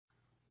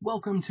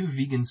Welcome to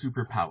Vegan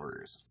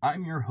Superpowers.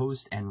 I'm your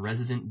host and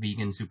resident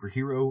vegan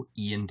superhero,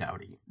 Ian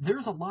Dowdy.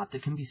 There's a lot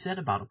that can be said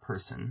about a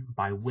person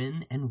by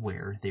when and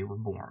where they were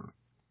born.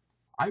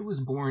 I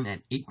was born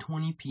at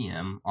 8:20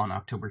 p.m. on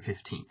October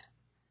 15th.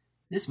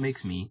 This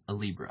makes me a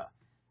Libra,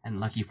 and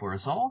lucky for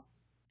us all,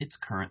 it's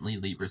currently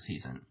Libra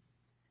season.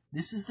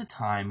 This is the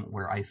time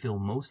where I feel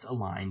most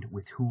aligned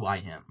with who I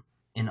am.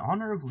 In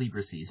honor of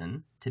Libra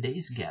season,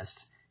 today's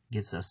guest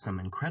gives us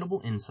some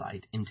incredible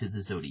insight into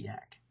the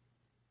zodiac.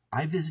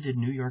 I visited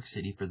New York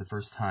City for the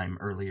first time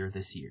earlier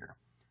this year.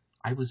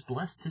 I was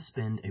blessed to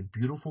spend a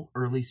beautiful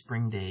early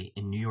spring day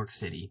in New York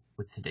City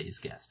with today's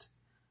guest.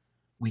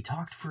 We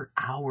talked for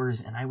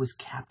hours and I was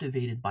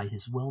captivated by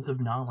his wealth of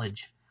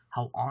knowledge,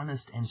 how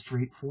honest and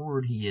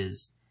straightforward he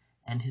is,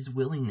 and his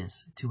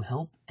willingness to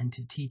help and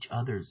to teach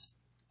others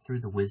through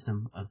the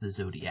wisdom of the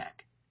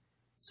zodiac.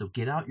 So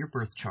get out your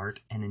birth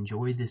chart and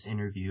enjoy this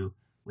interview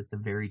with the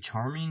very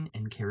charming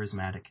and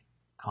charismatic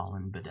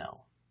Colin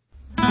Bedell.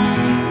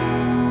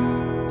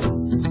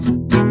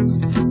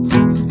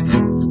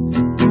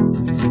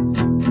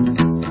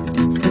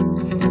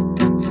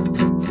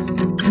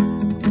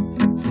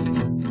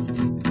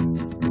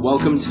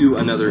 Welcome to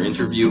another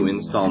interview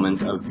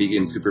installment of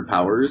Vegan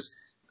Superpowers.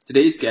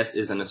 Today's guest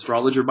is an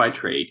astrologer by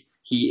trade.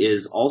 He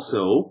is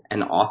also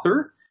an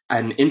author,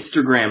 an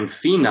Instagram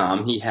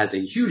phenom. He has a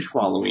huge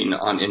following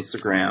on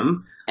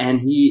Instagram,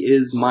 and he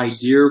is my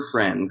dear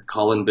friend,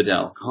 Colin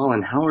Bedell.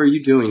 Colin, how are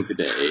you doing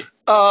today?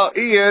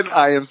 Ian,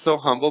 I am so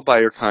humbled by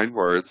your kind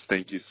words.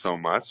 Thank you so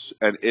much.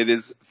 And it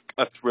is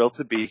a thrill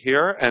to be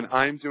here, and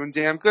I'm doing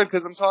damn good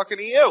because I'm talking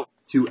to you.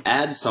 To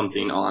add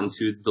something on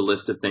to the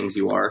list of things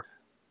you are,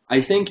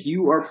 I think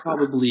you are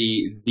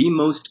probably the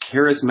most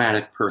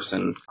charismatic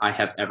person I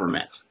have ever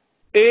met.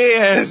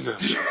 Ian!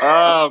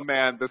 Oh,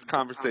 man, this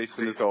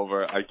conversation is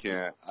over. I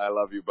can't. I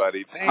love you,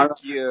 buddy.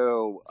 Thank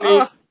you.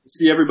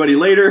 See everybody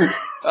later.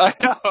 I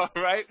know,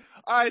 right?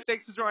 All right,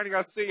 thanks for joining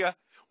us. See ya.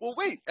 Well,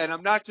 wait, and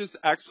I'm not just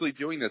actually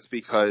doing this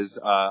because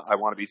I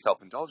want to be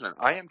self-indulgent.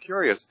 I am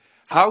curious,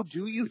 how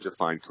do you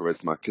define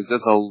charisma? Because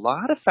there's a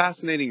lot of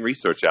fascinating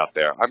research out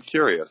there. I'm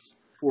curious.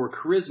 For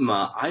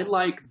charisma, I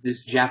like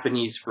this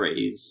Japanese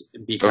phrase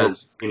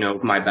because,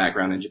 my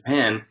background in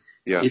Japan.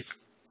 Yes. It's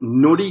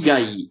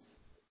norigai.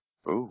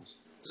 Oh.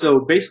 So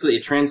basically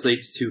it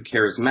translates to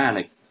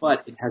charismatic,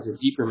 but it has a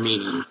deeper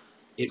meaning.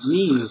 It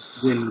means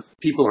when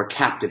people are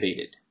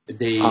captivated.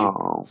 They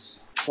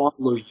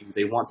follow you.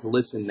 They want to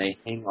listen. They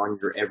hang on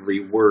your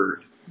every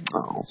word.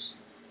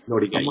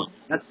 Norigai.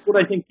 That's what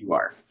I think you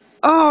are.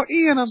 Oh,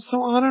 Ian, I'm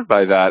so honored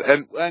by that.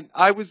 And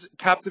I was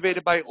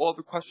captivated by all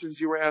the questions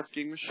you were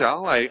asking,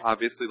 Michelle. I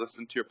obviously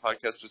listened to your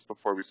podcast just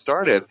before we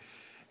started,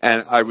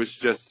 and I was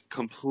just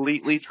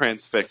completely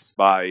transfixed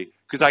by,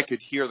 because I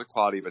could hear the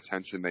quality of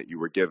attention that you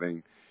were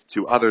giving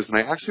to others. And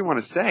I actually want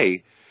to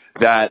say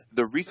that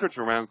the research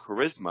around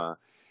charisma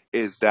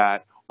is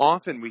that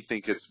often we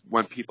think it's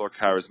when people are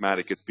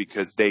charismatic, it's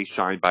because they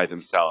shine by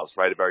themselves,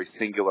 right? A very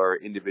singular,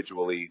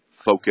 individually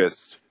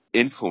focused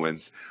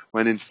influence,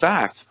 when in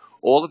fact,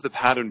 all of the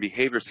pattern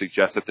behavior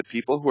suggests that the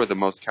people who are the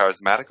most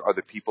charismatic are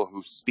the people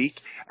who speak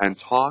and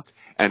talk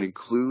and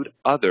include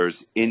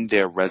others in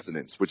their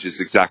resonance, which is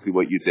exactly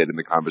what you did in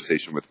the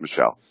conversation with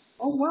Michelle.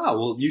 Oh, wow.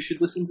 Well, you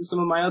should listen to some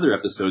of my other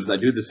episodes. I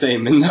do the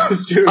same in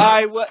those too.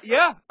 I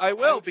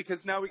will,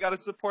 because now we got to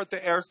support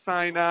the air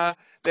sign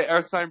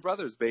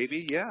brothers,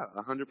 baby. Yeah,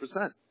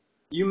 100%.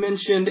 You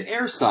mentioned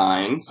air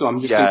sign, so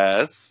I'm just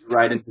going to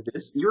right into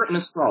this. You're an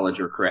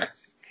astrologer,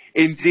 correct?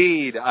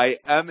 Indeed, I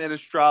am an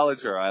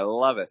astrologer. I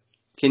love it.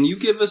 Can you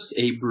give us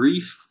a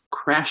brief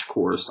crash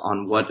course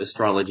on what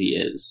astrology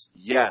is?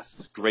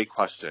 Yes, great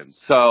question.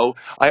 So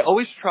I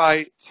always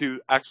try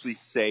to actually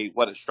say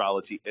what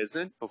astrology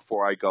isn't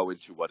before I go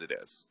into what it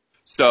is.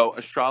 So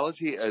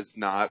astrology is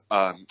not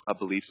a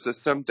belief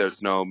system.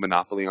 There's no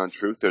monopoly on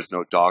truth. There's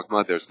no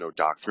dogma. There's no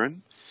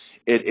doctrine.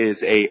 It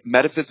is a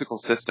metaphysical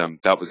system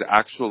that was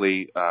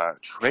actually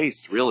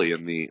traced really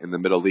in the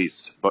Middle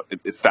East, but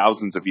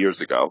thousands of years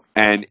ago,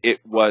 and it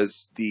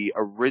was the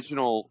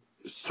original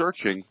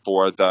searching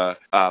for the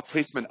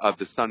placement of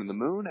the sun and the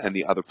moon and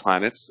the other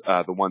planets,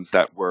 the ones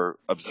that were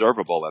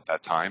observable at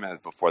that time and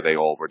before they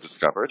all were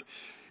discovered,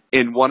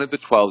 in one of the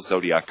 12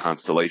 zodiac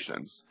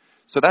constellations.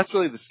 So that's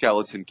really the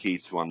skeleton key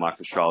to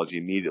unlock astrology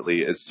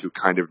immediately, is to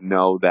kind of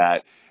know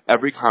that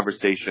every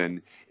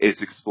conversation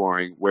is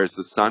exploring where's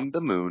the sun,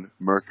 the moon,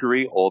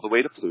 Mercury, all the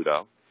way to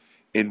Pluto,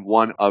 in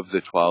one of the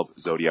 12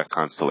 zodiac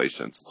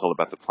constellations. It's all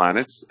about the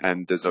planets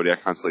and the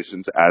zodiac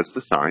constellations as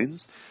the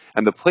signs.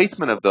 And the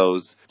placement of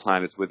those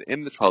planets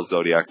within the 12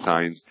 zodiac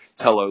signs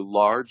tell a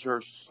larger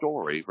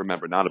story.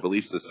 Remember, not a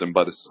belief system,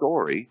 but a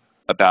story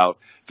about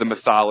the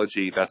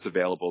mythology that's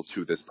available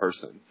to this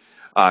person.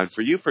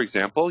 For you, for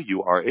example,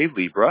 you are a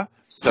Libra,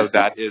 so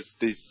that is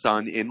the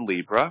sun in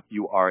Libra.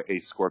 You are a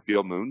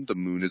Scorpio moon. The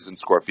moon is in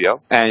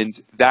Scorpio. And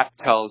that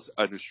tells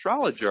an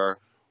astrologer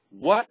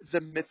what the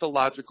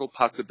mythological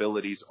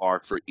possibilities are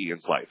for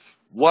Ian's life.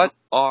 What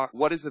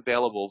is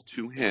available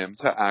to him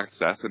to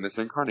access in this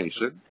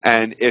incarnation.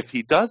 And if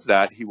he does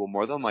that, he will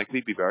more than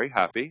likely be very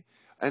happy.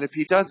 And if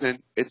he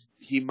doesn't,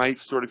 he might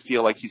sort of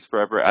feel like he's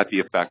forever at the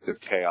effect of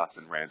chaos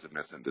and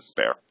randomness and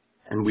despair.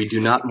 And we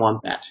do not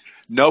want that.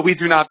 No, we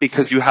do not,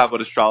 because you have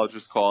what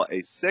astrologers call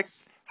a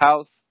sixth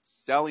house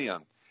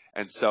stellium.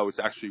 And so it's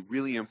actually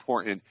really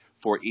important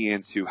for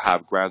Ian to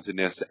have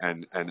groundedness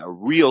and a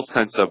real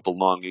sense of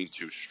belonging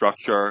to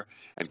structure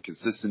and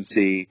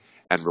consistency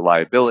and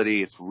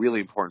reliability. It's really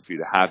important for you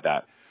to have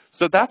that.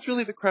 So that's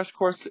really the crash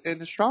course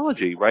in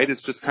astrology, right?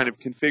 It's just kind of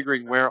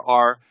configuring where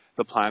are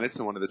the planets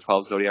in one of the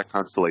 12 zodiac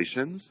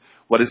constellations.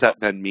 What does that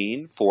then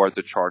mean for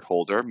the chart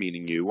holder,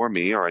 meaning you or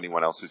me or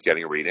anyone else who's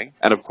getting a reading?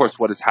 And of course,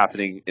 what is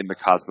happening in the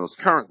cosmos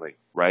currently,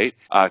 right?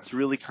 To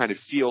really kind of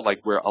feel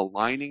like we're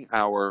aligning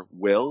our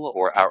will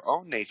or our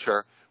own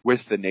nature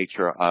with the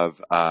nature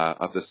of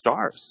the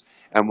stars.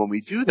 And when we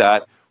do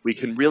that, we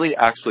can really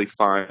actually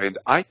find,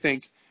 I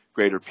think,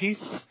 greater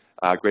peace,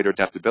 greater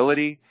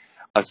adaptability,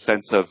 a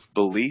sense of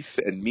belief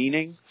and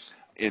meaning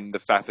in the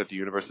fact that the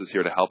universe is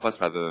here to help us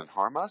rather than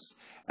harm us.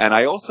 And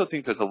I also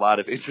think there's a lot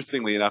of,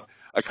 interestingly enough,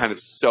 a kind of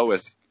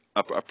stoic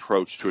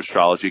approach to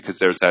astrology, because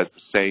there's that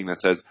saying that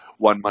says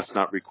one must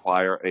not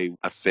require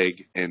a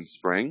fig in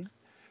spring,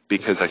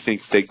 because I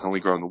think figs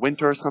only grow in the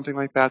winter or something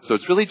like that. So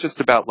it's really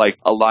just about like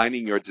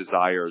aligning your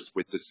desires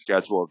with the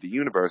schedule of the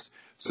universe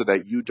so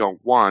that you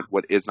don't want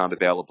what is not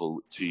available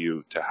to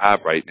you to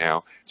have right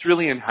now. To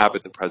really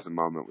inhabit the present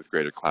moment with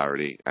greater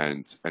clarity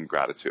and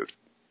gratitude.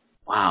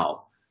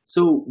 Wow.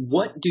 So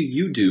what do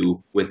you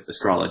do with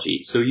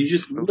astrology? So you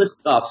just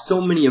listed off so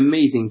many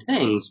amazing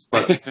things,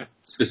 but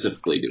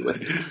specifically do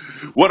with it.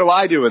 What do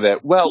I do with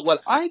it? Well,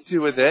 what I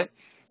do with it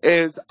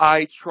is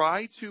I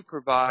try to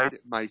provide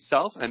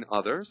myself and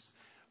others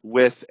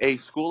with a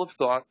school of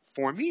thought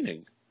for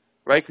meaning,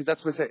 right? Because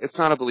that's what I say. It's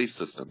not a belief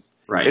system.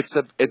 Right.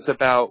 It's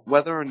about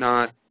whether or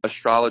not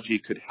astrology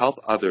could help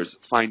others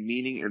find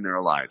meaning in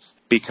their lives.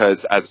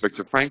 Because as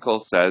Viktor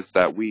Frankl says,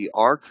 that we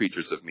are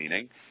creatures of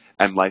meaning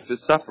and life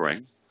is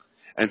suffering.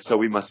 And so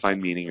we must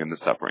find meaning in the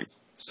suffering.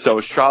 So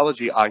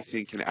astrology, I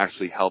think, can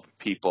actually help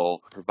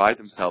people provide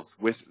themselves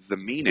with the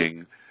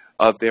meaning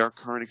of their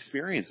current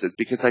experiences.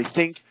 Because I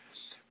think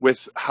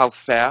with how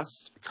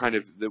fast,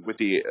 with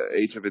the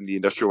age of the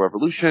Industrial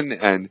Revolution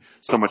and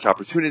so much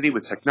opportunity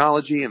with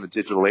technology and the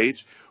digital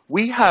age,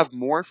 we have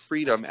more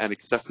freedom and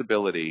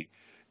accessibility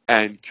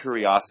and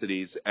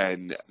curiosities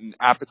and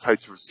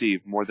appetite to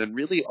receive more than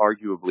really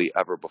arguably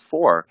ever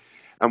before.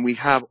 And we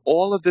have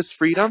all of this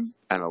freedom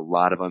and a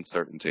lot of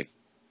uncertainty.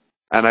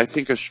 And I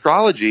think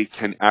astrology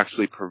can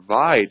actually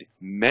provide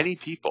many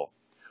people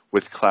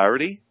with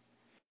clarity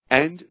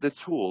and the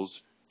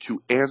tools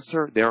to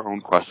answer their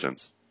own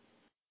questions.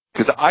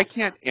 Because I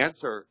can't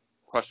answer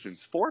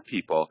questions for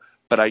people,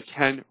 but I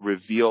can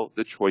reveal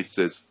the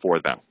choices for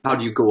them. How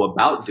do you go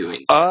about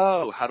doing it?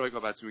 Oh, how do I go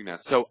about doing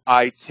that? So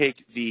I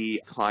take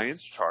the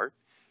client's chart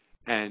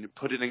and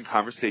put it in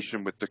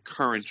conversation with the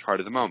current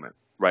chart of the moment,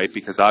 right?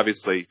 Because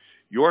obviously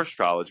your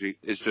astrology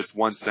is just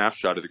one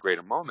snapshot of the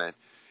greater moment.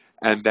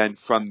 And then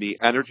from the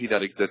energy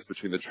that exists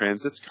between the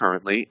transits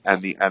currently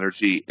and the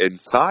energy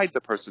inside the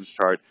person's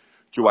chart,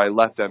 do I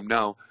let them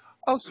know,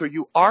 oh, so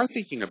you are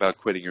thinking about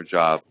quitting your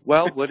job?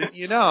 Well, wouldn't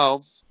you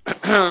know,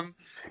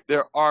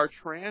 there are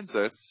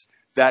transits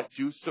that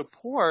do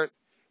support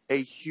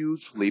a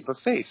huge leap of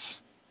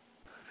faith.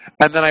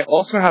 And then I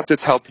also have to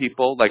tell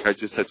people, like I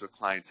just said to a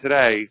client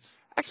today,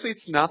 actually,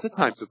 it's not the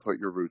time to put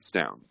your roots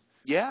down.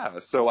 Yeah,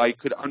 so I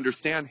could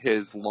understand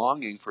his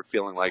longing for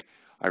feeling like,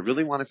 I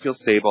really want to feel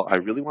stable. I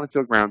really want to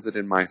feel grounded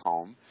in my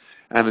home.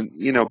 And,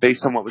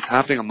 based on what was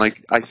happening, I'm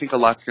like, I think a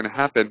lot's going to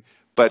happen.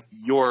 But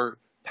your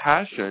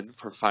passion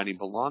for finding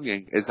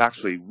belonging is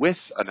actually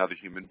with another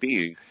human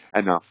being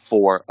and not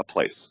for a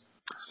place.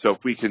 So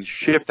if we can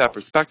shift that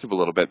perspective a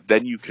little bit,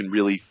 then you can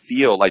really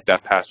feel like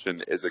that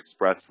passion is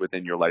expressed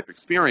within your life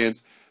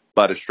experience,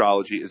 but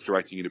astrology is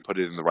directing you to put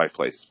it in the right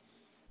place.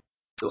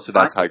 So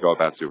that's how I go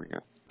about doing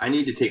it. I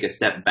need to take a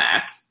step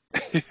back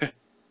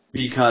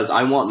because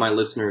I want my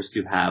listeners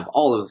to have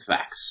all of the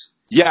facts.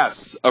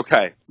 Yes.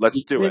 Okay.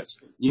 Let's do it.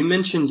 You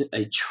mentioned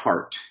a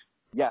chart.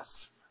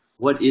 Yes.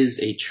 What is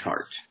a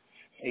chart?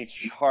 A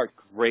chart.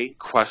 Great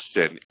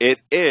question. It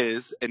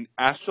is an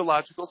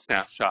astrological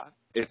snapshot.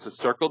 It's a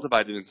circle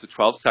divided into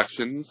 12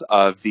 sections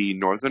of the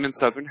northern and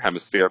southern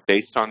hemisphere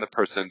based on the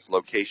person's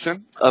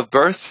location of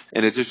birth,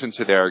 in addition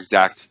to their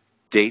exact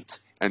date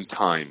and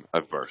time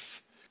of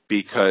birth.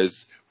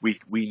 Because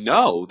we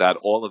know that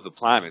all of the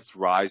planets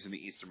rise in the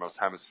easternmost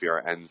hemisphere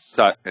and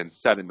set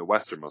in the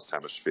westernmost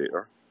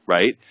hemisphere,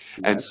 right?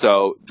 Yes. And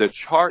so the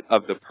chart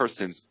of the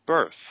person's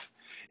birth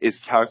is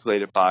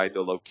calculated by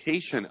the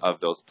location of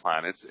those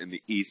planets in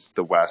the east,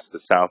 the west, the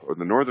south, or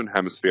the northern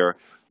hemisphere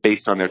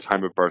based on their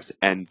time of birth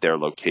and their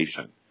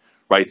location,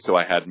 right? So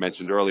I had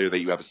mentioned earlier that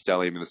you have a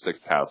stellium in the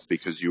sixth house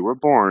because you were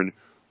born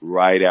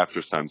right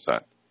after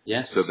sunset.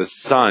 Yes. So the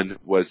sun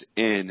was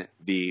in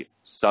the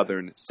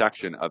southern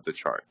section of the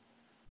chart,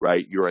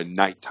 right? You're a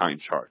nighttime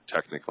chart,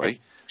 technically.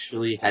 I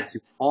actually had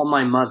to call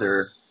my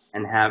mother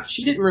and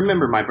she didn't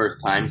remember my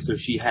birth time, so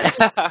she had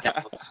to get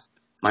out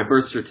my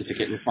birth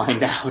certificate and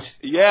find out.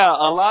 Yeah,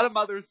 a lot of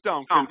mothers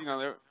don't,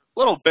 because,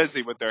 little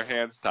busy with their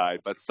hands tied,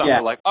 but some Yeah.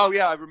 were like, "Oh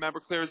yeah, I remember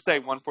clear as day,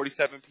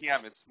 1:47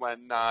 p.m. It's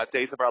when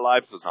Days of Our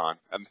Lives was on,"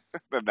 and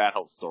that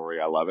whole story,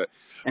 I love it.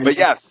 And But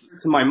yes,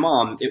 to my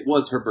mom, it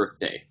was her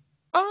birthday.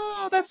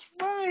 oh, that's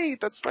right,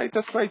 that's right,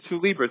 that's right. Two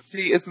Libras.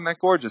 See, isn't that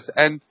gorgeous?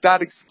 And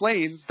that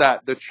explains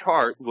that the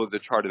chart, well, the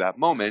chart of that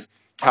moment,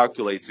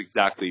 calculates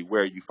exactly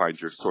where you find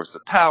your source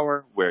of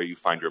power, where you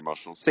find your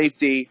emotional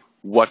safety,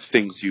 what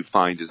things you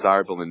find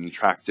desirable and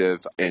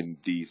attractive in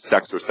the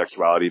sex or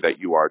sexuality that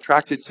you are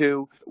attracted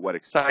to, what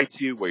excites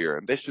you, where your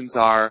ambitions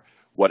are,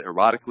 what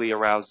erotically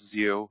arouses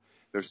you.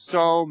 There's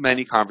so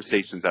many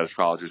conversations that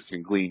astrologers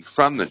can glean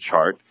from the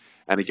chart.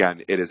 And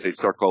again, it is a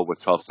circle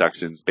with 12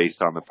 sections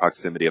based on the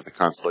proximity of the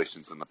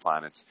constellations and the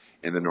planets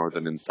in the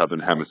northern and southern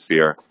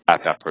hemisphere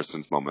at that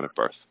person's moment of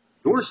birth.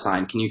 Your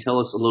sign, can you tell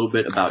us a little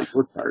bit about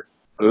your chart?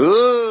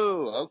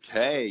 Ooh,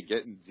 okay,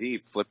 getting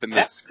deep, flipping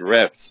the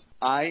script.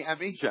 I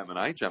am a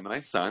Gemini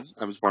sun.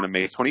 I was born on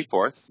May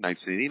 24th,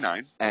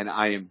 1989, and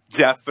I am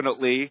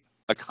definitely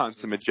a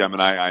consummate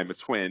Gemini. I am a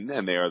twin,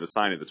 and they are the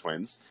sign of the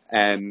twins.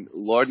 And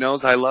Lord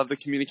knows I love the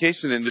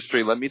communication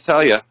industry, let me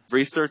tell you.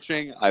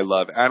 Researching, I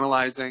love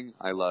analyzing,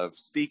 I love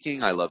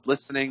speaking, I love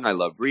listening, I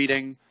love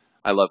reading.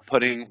 I love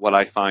putting what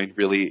I find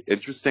really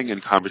interesting in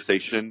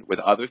conversation with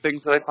other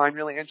things that I find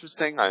really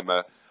interesting. I'm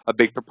a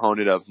big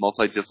proponent of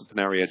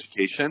multidisciplinary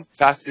education.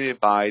 Fascinated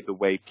by the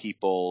way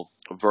people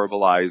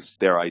verbalize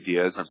their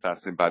ideas. I'm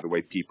fascinated by the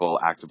way people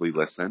actively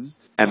listen.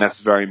 And that's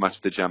very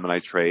much the Gemini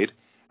trait.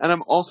 And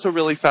I'm also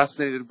really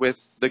fascinated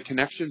with the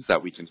connections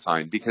that we can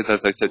find because,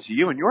 as I said to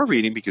you in your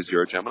reading, because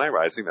you're a Gemini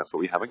rising, that's what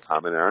we have in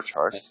common in our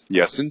charts.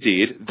 Yes,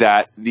 indeed,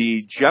 that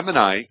the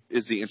Gemini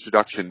is the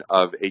introduction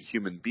of a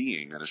human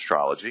being in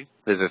astrology.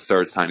 They're the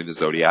third sign of the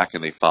zodiac,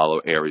 and they follow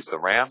Aries the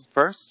ram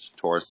first,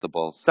 Taurus the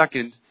bull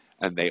second,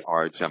 and they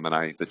are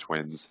Gemini the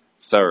twins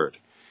third.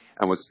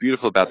 And what's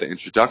beautiful about the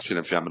introduction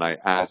of Gemini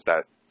as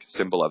that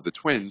symbol of the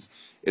twins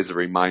is it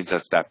reminds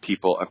us that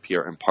people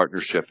appear in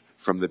partnership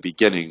from the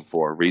beginning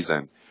for a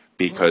reason.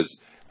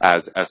 Because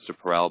as Esther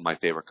Perel, my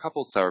favorite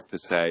couples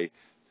therapist, say,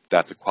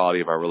 that the quality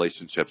of our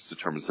relationships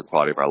determines the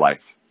quality of our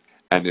life.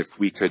 And if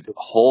we could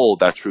hold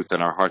that truth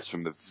in our hearts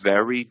from the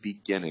very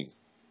beginning,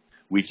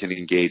 we can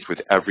engage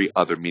with every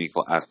other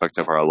meaningful aspect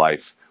of our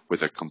life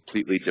with a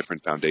completely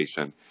different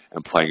foundation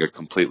and playing a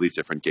completely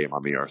different game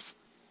on the earth.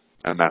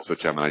 And that's what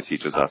Gemini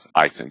teaches us,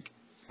 I think.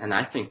 And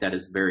I think that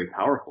is very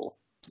powerful.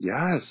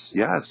 Yes,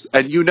 yes.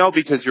 And you know,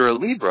 because you're a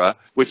Libra,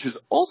 which is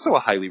also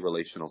a highly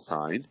relational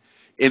sign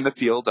in the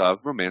field of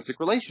romantic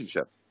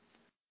relationship,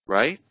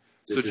 right?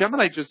 So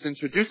Gemini just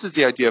introduces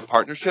the idea of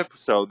partnership.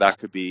 So that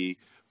could be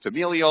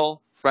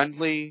familial,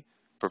 friendly,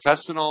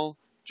 professional,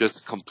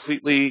 just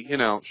completely,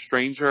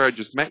 stranger. I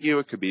just met you.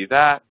 It could be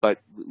that. But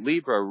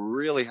Libra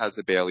really has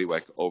a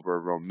bailiwick over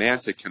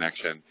romantic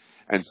connection.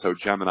 And so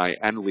Gemini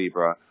and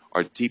Libra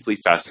are deeply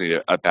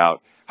fascinated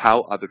about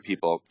how other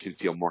people can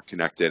feel more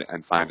connected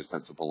and find a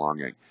sense of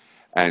belonging.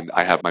 And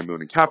I have my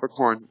moon in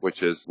Capricorn,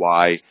 which is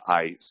why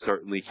I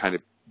certainly kind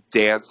of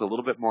dance a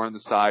little bit more on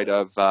the side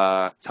of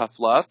tough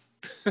love.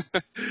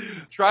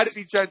 Try to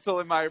be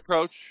gentle in my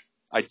approach.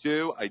 I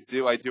do.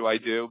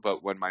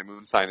 But when my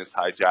moon sign is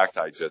hijacked,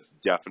 I just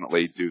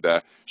definitely do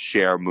the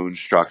share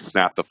moonstruck,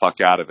 snap the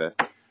fuck out of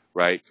it,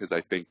 right? Because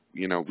I think,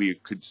 we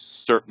could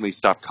certainly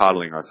stop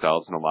coddling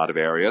ourselves in a lot of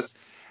areas.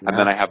 Yeah. And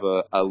then I have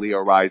a Leo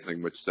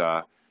rising, which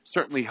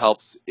certainly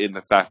helps in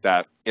the fact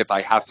that if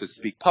I have to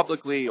speak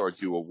publicly or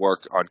do a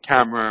work on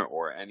camera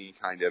or any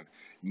kind of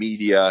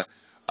media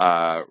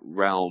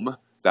realm,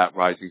 that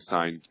rising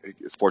sign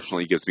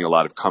fortunately gives me a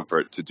lot of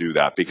comfort to do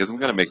that because I'm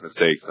going to make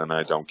mistakes and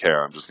I don't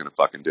care. I'm just going to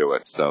fucking do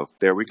it. So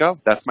there we go.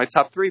 That's my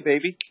top 3,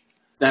 baby.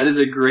 That is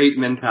a great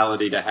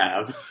mentality to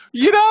have.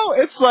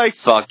 It's like,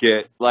 fuck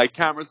it. Like,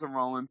 cameras are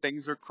rolling.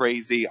 Things are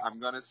crazy. I'm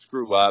going to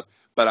screw up,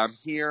 but I'm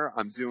here.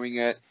 I'm doing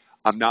it.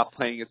 I'm not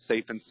playing it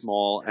safe and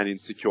small and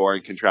insecure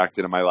and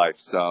contracted in my life.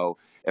 So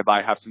if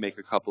I have to make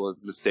a couple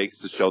of mistakes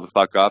to show the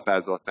fuck up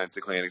as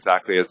authentically and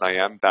exactly as I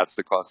am, that's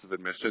the cost of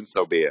admission.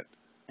 So be it.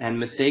 And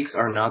mistakes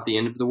are not the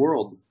end of the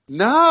world.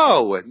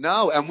 No,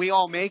 and we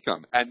all make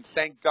them. And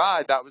thank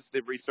God that was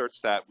the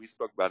research that we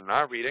spoke about in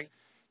our reading.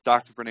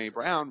 Dr. Brene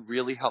Brown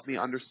really helped me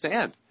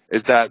understand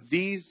is that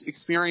these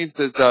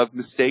experiences of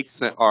mistakes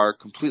that are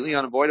completely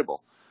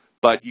unavoidable.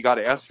 But you got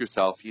to ask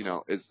yourself,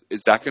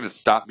 is that going to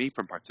stop me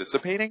from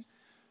participating?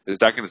 Is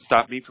that going to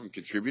stop me from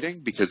contributing?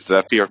 Because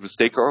that fear of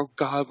mistake, or, oh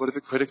God, what are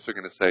the critics are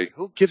going to say?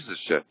 Who gives a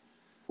shit?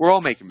 We're all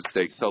making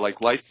mistakes. So,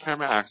 like, lights,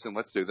 camera, action,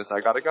 let's do this.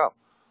 I got to go.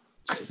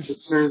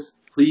 Listeners,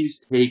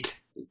 please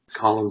take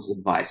Colin's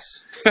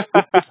advice.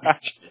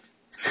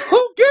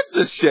 Who gives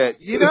a shit?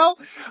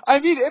 I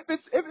mean, if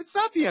it's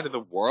not the end of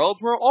the world,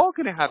 we're all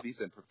going to have these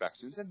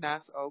imperfections, and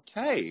that's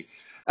okay.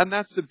 And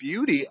that's the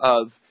beauty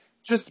of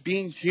just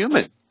being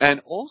human,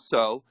 and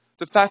also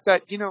the fact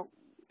that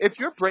if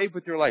you're brave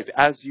with your life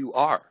as you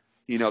are,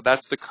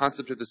 that's the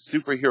concept of the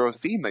superhero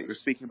theme that you're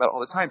speaking about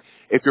all the time.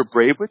 If you're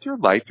brave with your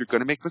life, you're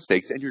going to make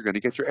mistakes, and you're going to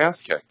get your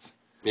ass kicked.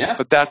 Yeah.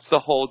 But that's the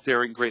whole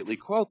daring greatly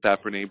quote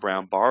that Brene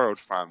Brown borrowed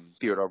from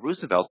Theodore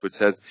Roosevelt, which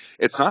says,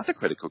 it's not the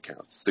critic who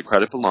counts. The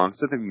credit belongs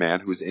to the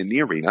man who's in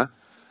the arena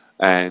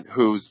and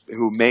who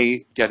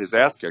may get his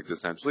ass kicked,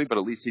 essentially, but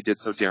at least he did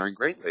so daring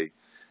greatly.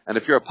 And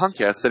if you're a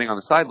punk ass sitting on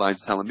the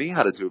sidelines telling me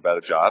how to do a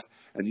better job,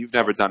 and you've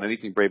never done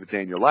anything brave a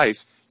day in your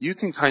life, you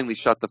can kindly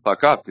shut the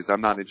fuck up, because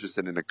I'm not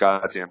interested in a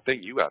goddamn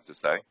thing you have to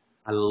say.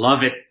 I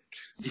love it.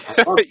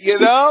 You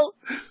know?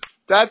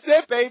 That's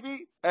it,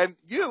 baby.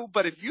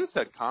 But if you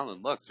said,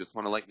 Colin, look, just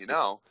want to let you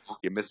know,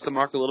 you missed the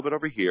mark a little bit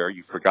over here.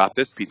 You forgot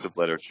this piece of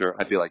literature.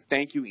 I'd be like,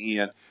 thank you,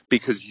 Ian,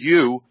 because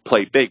you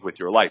play big with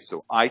your life.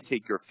 So I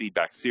take your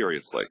feedback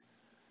seriously,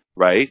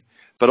 right?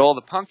 But all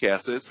the punk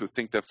asses who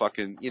think they're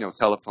fucking,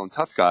 telephone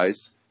tough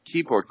guys,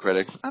 keyboard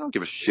critics, I don't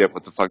give a shit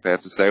what the fuck they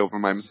have to say over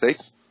my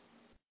mistakes.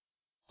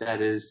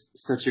 That is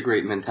such a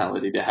great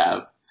mentality to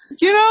have.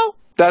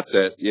 That's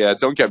it. Yeah,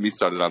 don't get me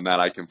started on that.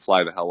 I can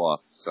fly the hell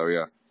off. So,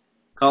 yeah.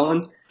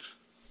 Colin,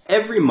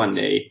 every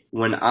Monday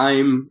when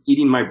I'm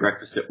eating my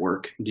breakfast at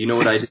work, do you know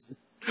what I do?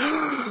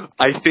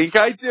 I think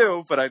I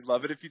do, but I'd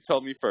love it if you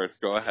told me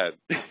first. Go ahead.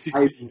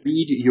 I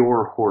read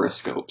your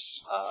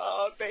horoscopes.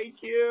 Oh,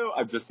 thank you.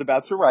 I'm just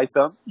about to write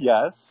them.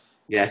 Yes.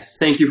 Yes,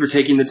 thank you for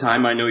taking the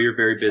time. I know you're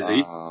very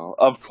busy.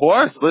 Of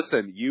course.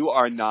 Listen, you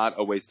are not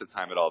a waste of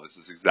time at all. This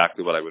is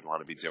exactly what I would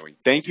want to be doing.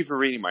 Thank you for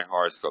reading my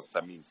horoscopes.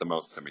 That means the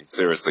most to me.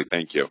 Seriously,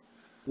 thank you.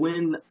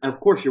 Of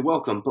course you're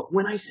welcome, but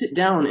when I sit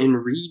down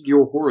and read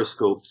your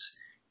horoscopes,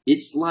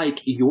 it's like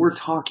you're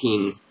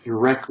talking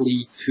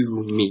directly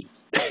to me.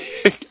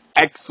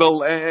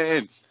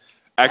 Excellent.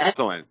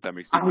 Excellent. That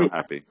makes me so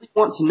happy. I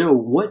want to know,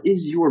 what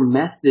is your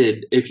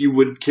method, if you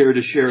would care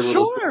to share a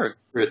little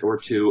secret or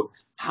two?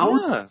 How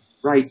do you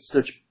write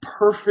such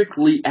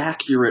perfectly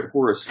accurate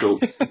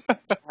horoscopes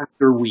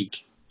after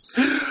week?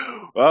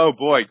 Oh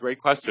boy,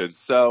 great question.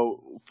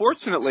 So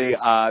fortunately,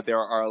 there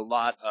are a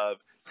lot of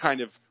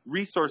kind of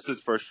resources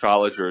for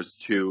astrologers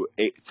to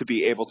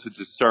be able to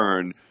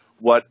discern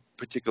what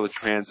particular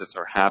transits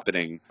are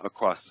happening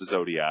across the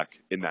zodiac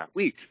in that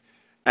week.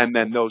 And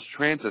then those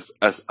transits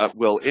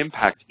will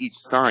impact each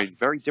sign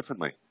very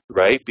differently,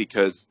 right?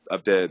 Because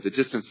of the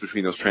distance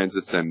between those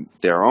transits and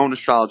their own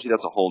astrology.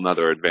 That's a whole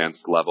nother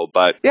advanced level.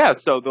 But yeah,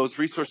 so those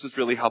resources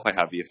really help. I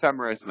have the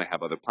ephemeris and I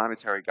have other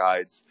planetary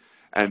guides.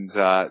 And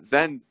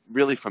then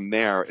really from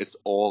there, it's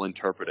all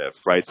interpretive,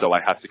 right? So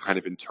I have to kind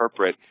of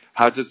interpret,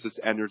 how does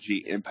this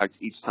energy impact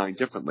each sign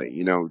differently?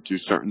 Do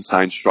certain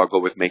signs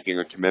struggle with making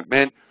a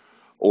commitment?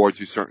 Or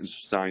do certain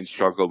signs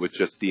struggle with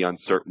just the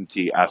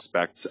uncertainty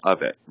aspect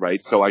of it,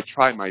 right? So I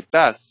try my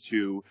best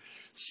to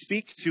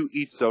speak to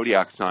each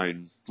zodiac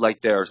sign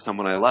like they're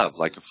someone I love,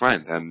 like a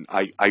friend. And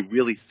I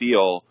really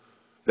feel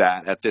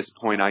that at this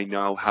point I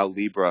know how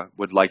Libra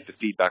would like the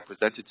feedback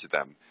presented to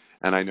them.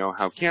 And I know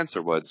how Cancer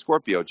would,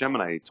 Scorpio,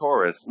 Gemini,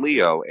 Taurus,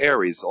 Leo,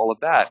 Aries, all of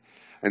that.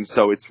 And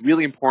so it's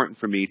really important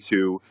for me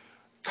to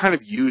kind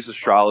of use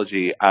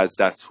astrology as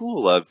that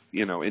tool of,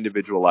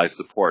 individualized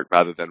support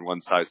rather than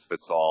one size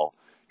fits all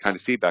kind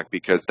of feedback,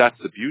 because that's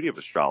the beauty of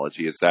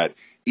astrology, is that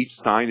each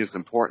sign is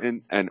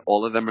important and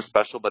all of them are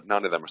special, but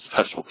none of them are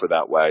special for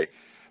that way.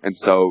 And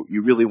so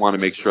you really want to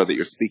make sure that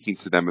you're speaking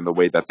to them in the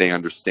way that they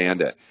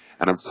understand it.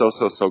 And I'm so,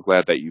 so, so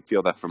glad that you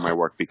feel that from my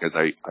work, because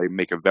I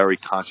make a very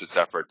conscious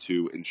effort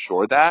to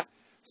ensure that.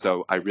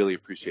 So I really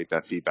appreciate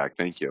that feedback.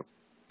 Thank you.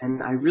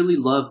 And I really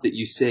love that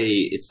you say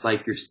it's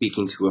like you're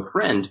speaking to a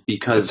friend,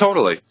 because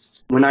totally,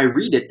 when I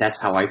read it,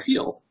 that's how I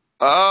feel.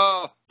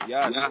 Oh,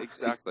 yes,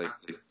 exactly.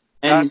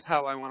 And that's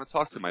how I want to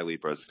talk to my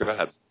Libras. Go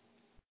ahead.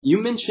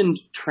 You mentioned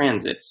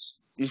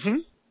transits. Mm-hmm.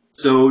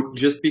 So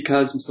just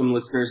because some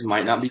listeners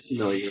might not be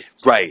familiar.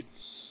 Right.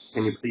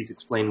 Can you please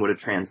explain what a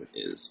transit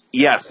is?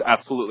 Yes,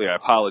 absolutely. I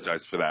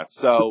apologize for that.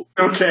 So,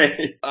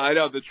 okay. I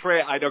know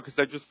I know, because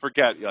I just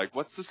forget. You're like,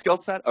 what's the skill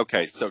set?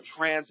 Okay, so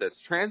transits.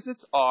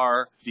 Transits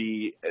are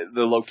the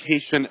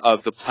location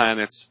of the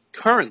planets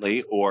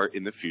currently or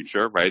in the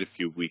future, right? A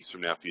few weeks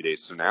from now, a few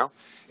days from now,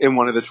 in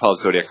one of the 12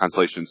 zodiac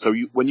constellations. So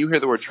when you hear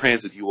the word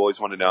transit, you always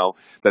want to know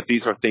that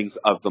these are things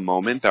of the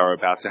moment that are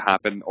about to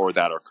happen or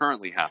that are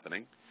currently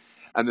happening.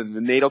 And then the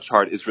natal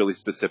chart is really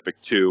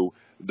specific to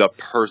the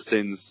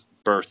person's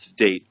birth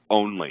date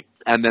only.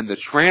 And then the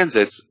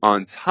transits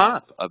on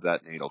top of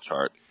that natal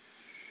chart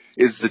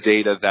is the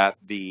data that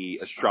the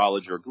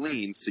astrologer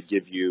gleans to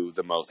give you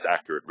the most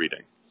accurate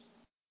reading.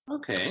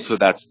 Okay. So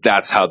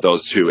that's how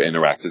those two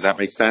interact. Does that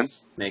make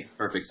sense? Makes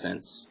perfect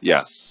sense.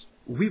 Yes.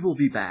 We will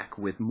be back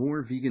with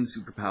more Vegan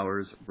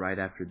Superpowers right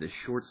after this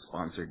short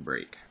sponsored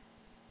break.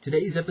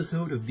 Today's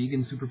episode of Vegan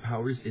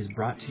Superpowers is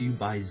brought to you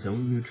by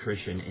Zone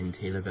Nutrition in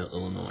Taylorville,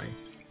 Illinois.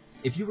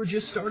 If you are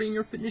just starting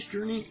your fitness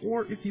journey,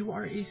 or if you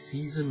are a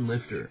seasoned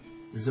lifter,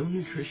 Zone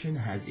Nutrition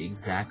has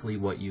exactly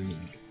what you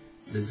need.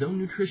 The Zone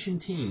Nutrition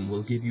team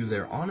will give you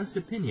their honest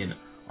opinion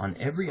on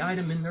every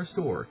item in their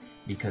store,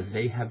 because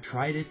they have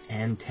tried it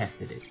and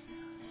tested it.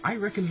 I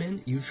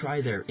recommend you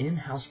try their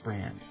in-house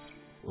brand,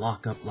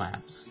 Lockup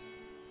Labs.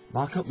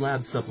 Lockup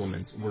Labs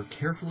supplements were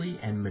carefully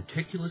and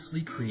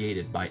meticulously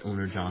created by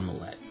owner John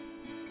Millett.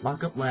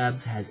 Lockup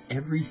Labs has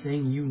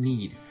everything you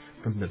need,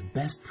 from the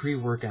best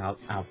pre-workout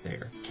out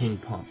there, King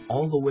Pump,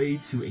 all the way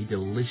to a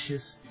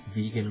delicious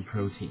vegan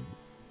protein.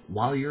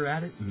 While you're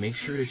at it, make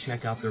sure to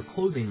check out their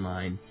clothing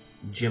line,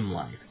 Gym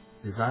Life,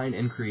 designed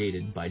and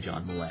created by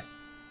John Millett.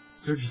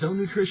 Search Zone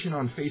Nutrition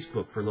on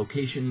Facebook for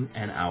location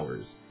and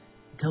hours.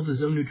 Tell the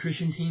Zone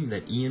Nutrition team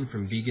that Ian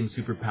from Vegan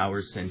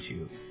Superpowers sent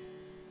you.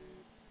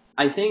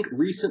 I think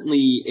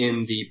recently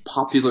in the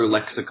popular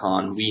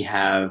lexicon, we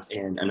have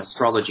an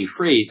astrology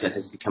phrase that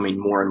is becoming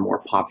more and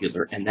more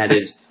popular, and that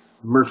is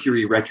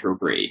Mercury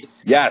retrograde.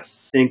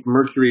 Yes. I think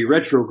Mercury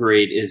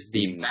retrograde is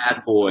the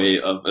bad boy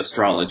of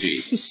astrology.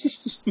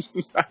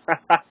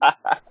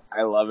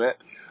 I love it.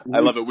 I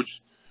love it. Would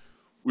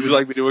you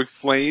like me to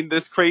explain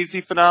this crazy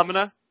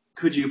phenomena?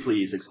 Could you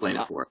please explain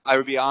it for us? I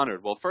would be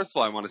honored. Well, first of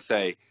all, I want to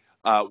say,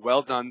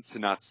 well done to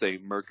not say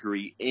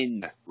Mercury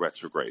in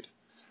retrograde,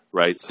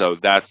 right? So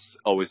that's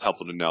always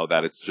helpful to know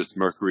that it's just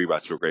Mercury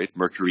retrograde.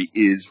 Mercury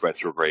is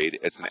retrograde.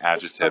 It's an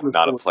adjective,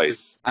 not a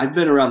place. I've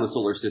been around the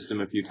solar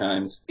system a few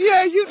times.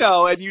 Yeah, you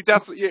know, and you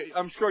definitely,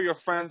 I'm sure your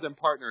friends and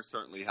partners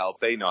certainly help.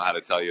 They know how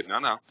to tell you,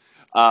 no.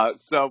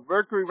 So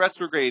Mercury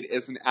retrograde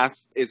is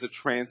a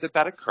transit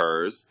that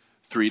occurs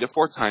 3 to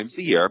 4 times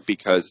a year,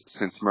 because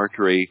since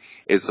Mercury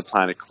is the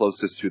planet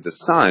closest to the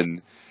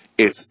sun,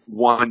 its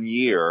 1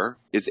 year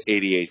is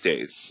 88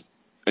 days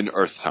in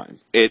Earth time.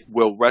 It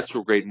will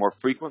retrograde more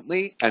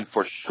frequently and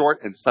for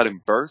short and sudden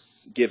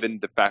bursts, given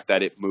the fact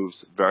that it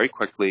moves very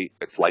quickly,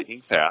 it's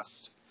lightning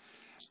fast,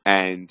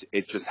 and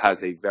it just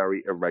has a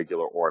very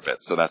irregular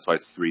orbit. So that's why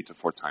it's 3 to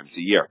 4 times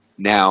a year.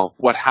 Now,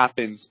 what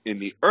happens in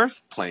the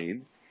Earth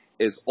plane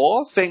is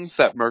all things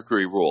that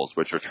Mercury rules,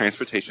 which are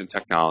transportation,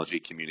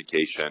 technology,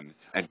 communication,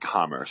 and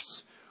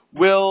commerce,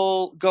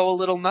 will go a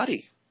little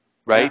nutty,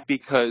 right? Yeah.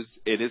 Because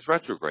it is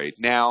retrograde.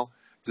 Now,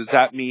 does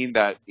that mean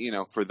that,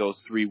 for those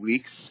 3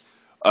 weeks,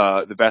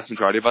 the vast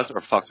majority of us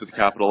are fucked with a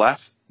capital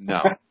F?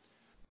 No.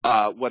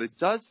 What it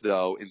does,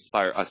 though,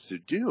 inspire us to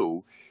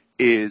do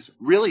is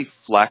really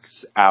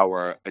flex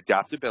our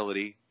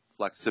adaptability,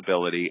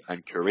 flexibility,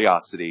 and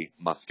curiosity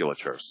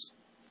musculatures.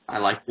 I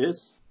like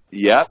this.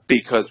 Yeah,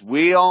 because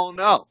we all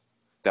know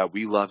that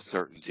we love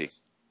certainty.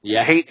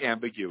 Yes. Hate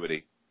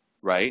ambiguity,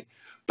 right?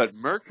 But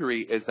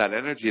Mercury is that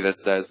energy that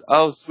says,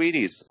 oh,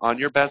 sweeties, on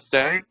your best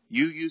day,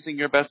 you using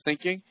your best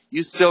thinking,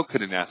 you still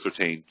couldn't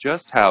ascertain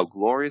just how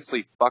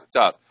gloriously fucked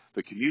up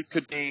the commute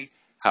could be,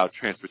 how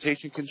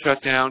transportation can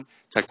shut down,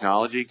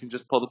 technology can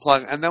just pull the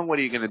plug, and then what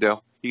are you going to do?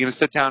 You're going to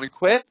sit down and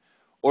quit,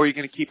 or are you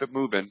going to keep it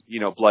moving,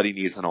 bloody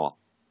knees and all?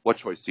 What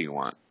choice do you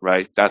want,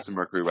 right? That's a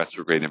Mercury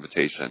retrograde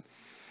invitation.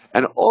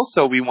 And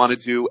also, we want to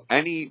do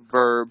any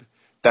verb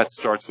that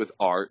starts with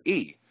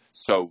RE.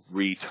 So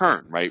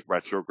return, right?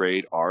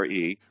 Retrograde,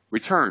 RE.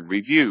 Return,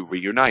 review,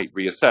 reunite,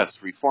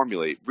 reassess,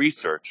 reformulate,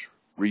 research,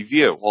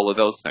 review, all of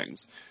those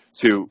things.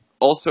 To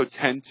also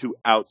tend to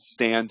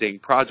outstanding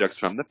projects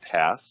from the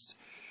past,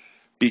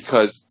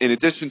 because in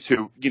addition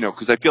to,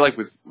 because I feel like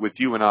with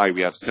you and I,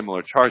 we have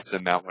similar charts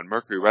in that when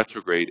Mercury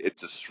retrograde, it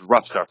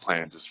disrupts our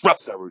plans,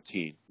 disrupts our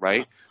routine,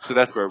 right? So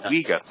that's where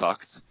we get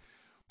fucked.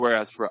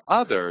 Whereas for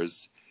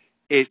others,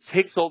 it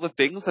takes all the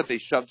things that they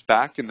shoved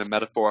back in the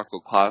metaphorical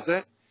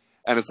closet,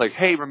 and it's like,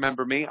 hey,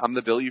 remember me? I'm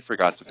the bill you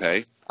forgot to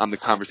pay. I'm the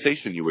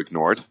conversation you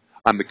ignored.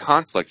 I'm the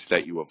conflict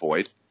that you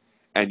avoid.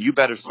 And you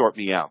better sort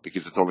me out,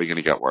 because it's only going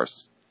to get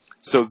worse.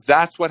 So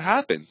that's what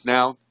happens.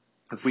 Now,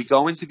 if we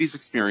go into these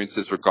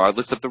experiences,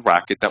 regardless of the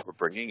racket that we're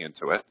bringing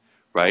into it,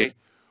 right,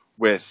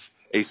 with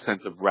a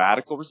sense of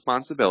radical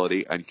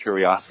responsibility and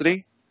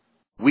curiosity,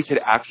 we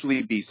could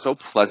actually be so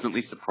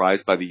pleasantly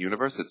surprised by the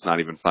universe, it's not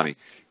even funny.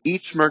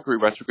 Each Mercury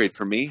retrograde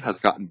for me has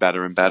gotten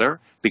better and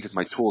better, because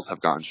my tools have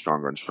gotten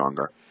stronger and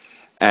stronger.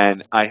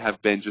 And I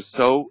have been just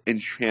so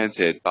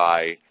enchanted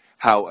by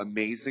how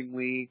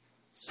amazingly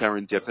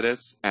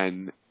serendipitous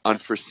and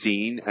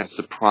unforeseen and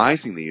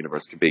surprising the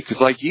universe can be. Because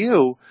like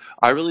you,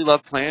 I really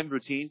love plan,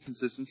 routine,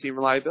 consistency, and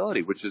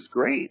reliability, which is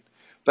great.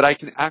 But I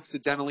can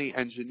accidentally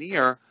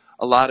engineer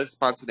a lot of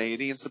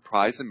spontaneity and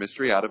surprise and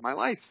mystery out of my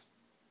life.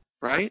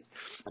 Right?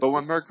 But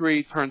when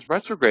Mercury turns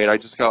retrograde, I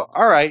just go,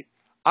 all right,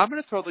 I'm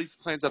going to throw these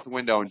plans out the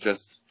window and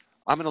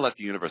I'm going to let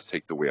the universe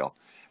take the wheel.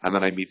 And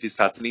then I meet these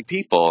fascinating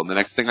people, and the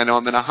next thing I know,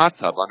 I'm in a hot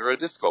tub under a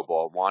disco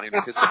ball wanting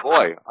to kiss a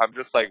boy. I'm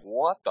just like,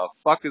 what the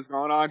fuck is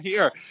going on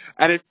here?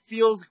 And it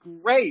feels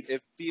great.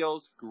 It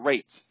feels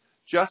great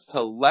just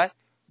to let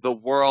the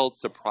world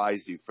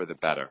surprise you for the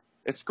better.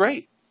 It's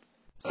great.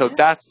 So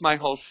that's my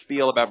whole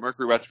spiel about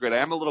Mercury retrograde.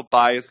 I am a little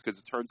biased because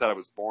it turns out I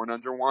was born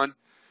under one.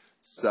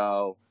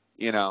 So,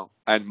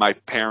 and my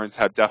parents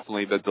had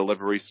definitely the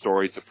delivery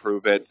story to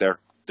prove it.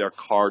 Their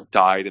car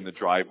died in the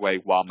driveway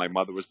while my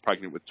mother was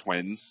pregnant with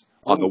twins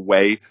on the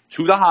way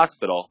to the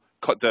hospital.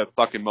 The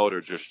fucking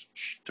motor just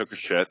took a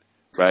shit,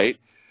 right?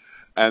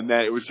 And then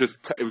it was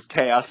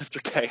chaos after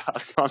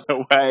chaos on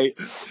the way.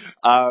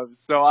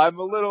 So I'm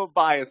a little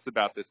biased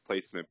about this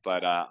placement,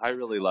 but I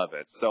really love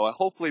it. So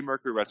hopefully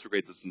Mercury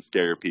retrograde doesn't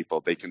scare your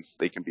people. They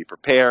can be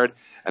prepared,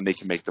 and they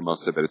can make the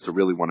most of it. It's a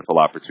really wonderful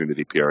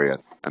opportunity period,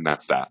 and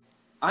that's that.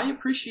 I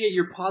appreciate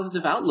your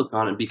positive outlook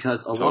on it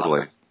because a lot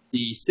Totally. of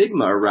the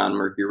stigma around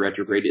Mercury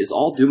retrograde is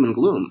all doom and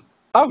gloom.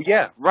 Oh,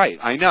 yeah, right.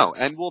 I know.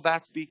 And well,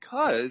 that's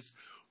because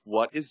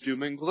what is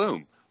doom and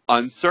gloom?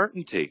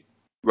 Uncertainty,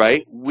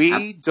 right?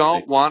 We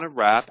don't want to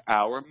wrap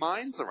our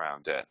minds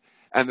around it.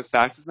 And the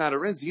fact of the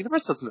matter is, the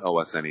universe doesn't owe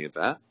us any of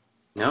that.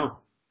 No.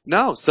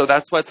 No. So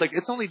that's why it's like,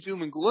 it's only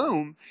doom and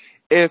gloom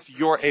if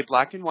you're a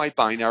black and white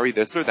binary,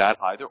 this or that,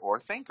 either or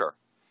thinker.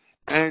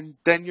 And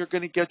then you're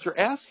going to get your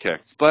ass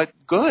kicked. But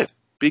good,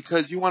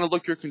 because you want to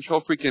look your control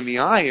freak in the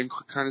eye and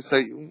kind of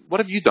say, what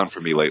have you done for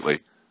me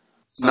lately?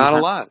 Not a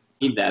Sometimes lot.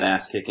 you need that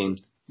ass kicking.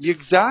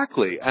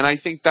 Exactly. And I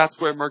think that's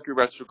where Mercury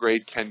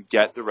retrograde can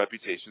get the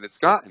reputation it's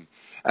gotten.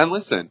 And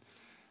listen,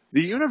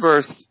 the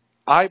universe,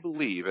 I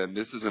believe, and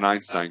this is an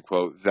Einstein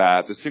quote,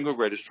 that the single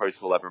greatest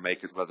choice we'll ever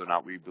make is whether or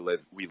not we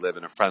live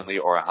in a friendly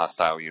or a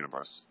hostile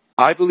universe.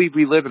 I believe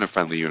we live in a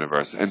friendly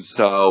universe. And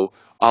so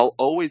I'll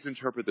always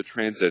interpret the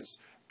transits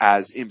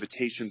as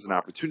invitations and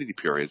opportunity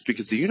periods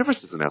because the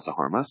universe isn't out to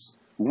harm us.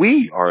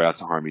 We are out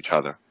to harm each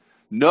other.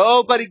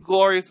 Nobody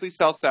gloriously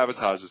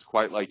self-sabotages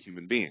quite like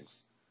human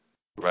beings.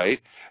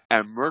 Right?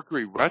 And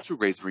Mercury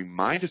retrogrades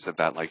remind us of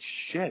that, like,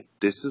 shit,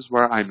 this is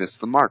where I miss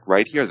the mark,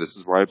 right here. This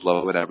is where I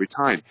blow it every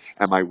time.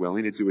 Am I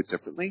willing to do it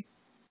differently?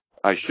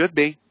 I should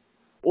be.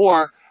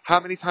 Or how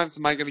many times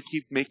am I going to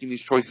keep making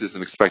these choices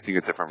and expecting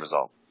a different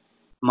result?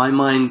 My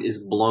mind is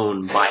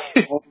blown by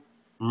how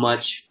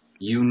much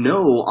you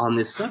know on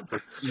this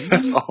subject.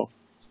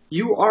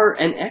 You are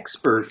an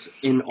expert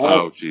in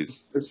all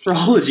Jeez.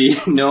 astrology.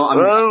 No,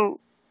 Oh,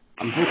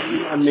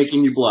 I'm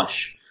making you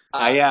blush.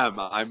 I am.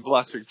 I'm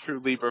blushing. True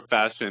Libra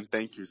fashion.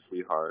 Thank you,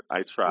 sweetheart.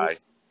 I try.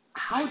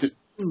 How did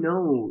you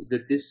know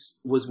that this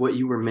was what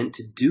you were meant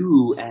to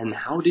do, and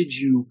how did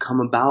you come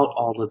about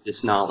all of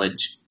this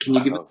knowledge? Can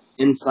you give us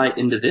insight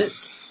into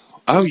this?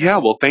 Oh yeah,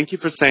 well, thank you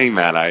for saying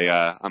that.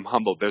 I'm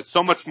humbled. There's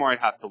so much more I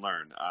have to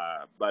learn,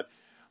 but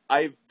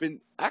I've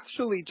been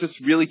actually just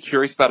really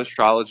curious about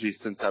astrology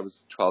since I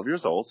was 12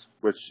 years old,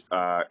 which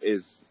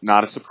is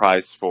not a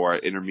surprise for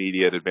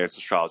intermediate advanced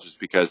astrologers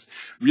because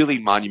really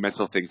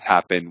monumental things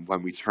happen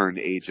when we turn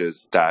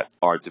ages that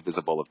are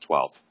divisible of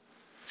 12.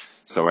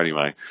 So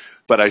anyway,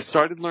 but I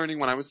started learning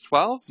when I was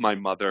 12. My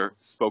mother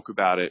spoke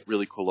about it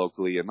really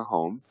colloquially in the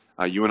home.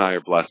 You and I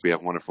are blessed. We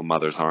have wonderful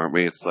mothers, aren't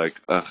we? It's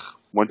like,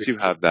 once you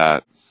have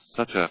that,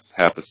 such a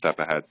half a step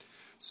ahead.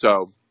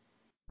 So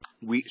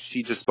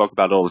she just spoke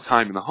about it all the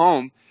time in the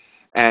home.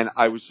 And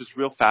I was just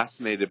real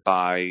fascinated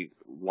by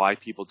why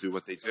people do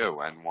what they do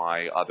and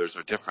why others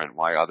are different,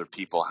 why other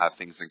people have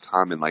things in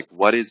common. Like,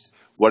 what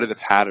are the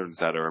patterns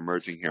that are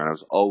emerging here? And I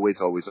was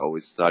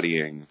always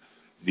studying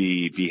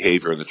the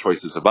behavior and the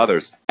choices of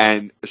others.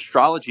 And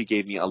astrology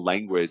gave me a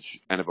language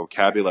and a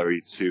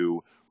vocabulary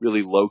to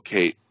really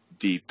locate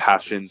the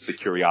passions, the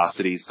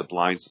curiosities, the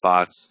blind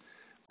spots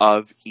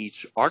of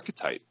each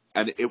archetype.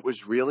 And it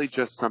was really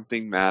just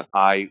something that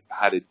I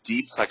had a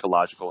deep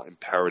psychological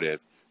imperative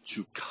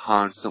to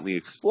constantly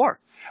explore.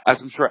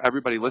 As I'm sure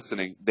everybody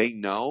listening, they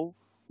know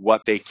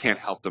what they can't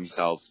help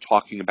themselves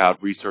talking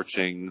about,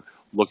 researching,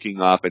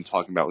 looking up, and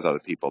talking about with other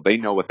people. They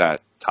know what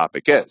that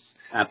topic is.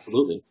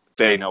 Absolutely.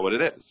 They know what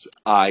it is.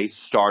 I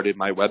started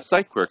my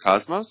website, Queer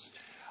Cosmos,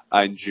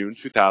 in June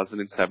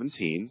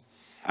 2017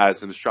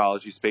 as an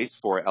astrology space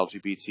for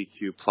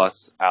LGBTQ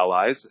plus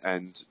allies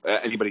and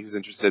anybody who's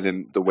interested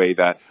in the way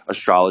that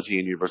astrology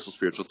and universal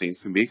spiritual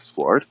themes can be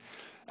explored.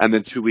 And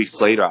then 2 weeks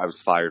later, I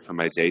was fired from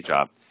my day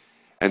job.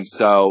 And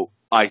so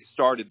I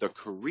started the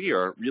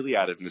career really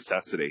out of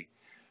necessity.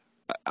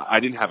 I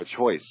didn't have a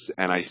choice.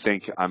 And I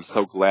think I'm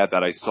so glad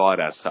that I saw it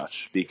as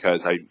such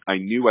because I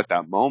knew at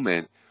that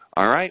moment,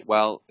 all right,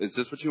 well, is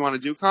this what you want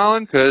to do,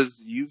 Colin?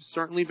 Because you've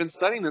certainly been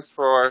studying this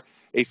for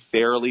a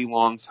fairly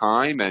long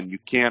time and you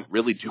can't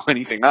really do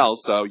anything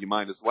else, so you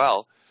might as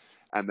well.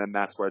 And then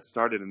that's where it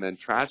started. And then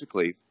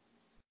tragically,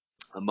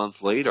 a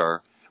month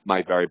later,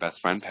 my very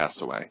best friend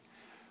passed away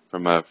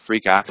from a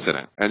freak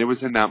accident. And it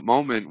was in that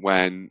moment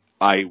when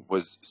I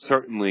was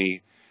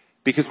certainly,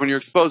 because when you're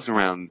exposed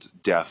around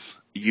death,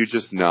 you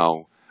just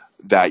know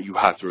that you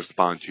have to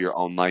respond to your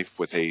own life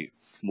with a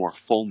more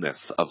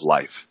fullness of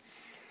life.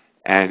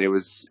 And it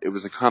was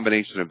a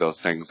combination of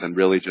those things and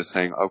really just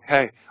saying,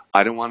 okay,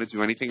 I don't want to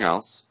do anything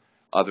else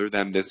other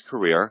than this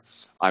career.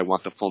 I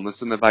want the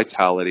fullness and the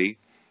vitality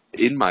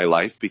in my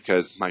life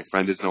because my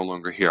friend is no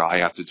longer here. I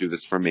have to do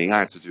this for me. I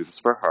have to do this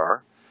for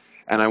her.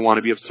 And I want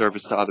to be of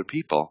service to other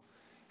people.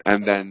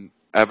 And then,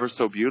 ever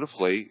so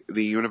beautifully,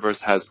 the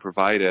universe has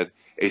provided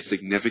a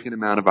significant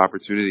amount of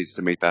opportunities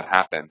to make that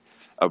happen,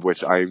 of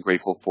which I am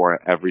grateful for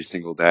every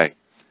single day.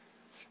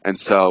 And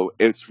so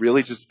it's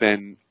really just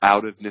been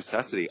out of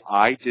necessity.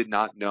 I did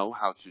not know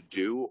how to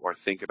do or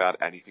think about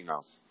anything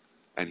else.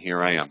 And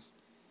here I am.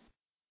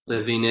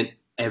 Living it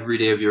every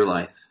day of your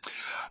life.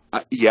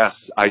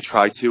 Yes, I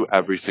try to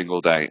every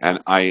single day. And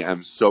I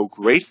am so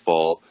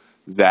grateful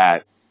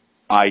that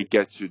I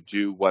get to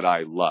do what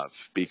I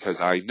love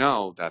because I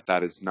know that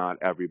that is not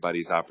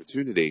everybody's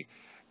opportunity.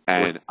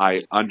 And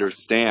I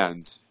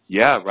understand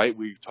Yeah, right.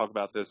 We talk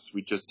about this.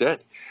 We just did.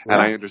 And Yeah.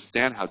 I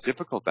understand how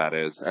difficult that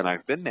is. And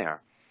I've been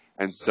there.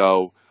 And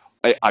so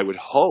I would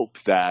hope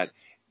that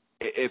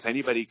if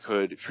anybody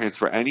could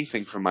transfer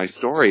anything from my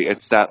story,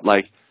 it's that,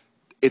 like,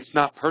 it's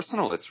not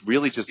personal. It's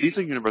really just, these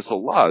are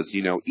universal laws.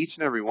 You know, each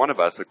and every one of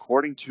us,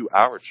 according to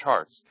our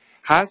charts,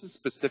 has a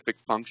specific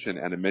function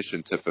and a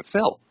mission to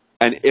fulfill.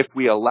 And if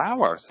we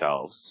allow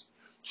ourselves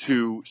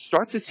to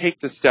start to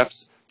take the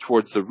steps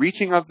towards the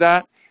reaching of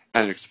that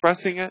and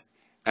expressing it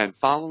and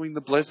following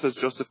the bliss, as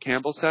Joseph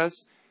Campbell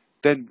says,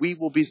 then we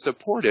will be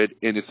supported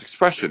in its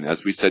expression.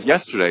 As we said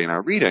yesterday in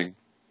our reading,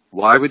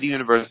 why would the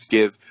universe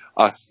give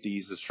us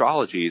these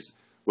astrologies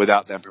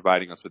without then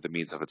providing us with the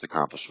means of its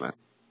accomplishment?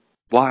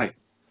 Why?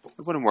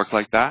 It wouldn't work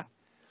like that,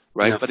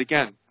 right? No. But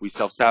again, we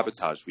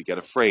self-sabotage. We get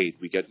afraid.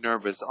 We get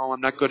nervous. Oh, I'm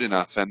not good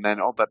enough. And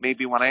then, oh, but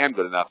maybe when I am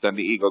good enough, then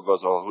the ego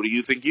goes, oh, who do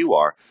you think you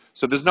are?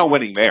 So there's no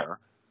winning there,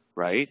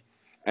 right?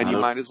 And you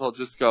might as well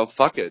just go,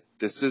 fuck it.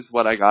 This is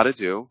what I got to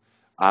do.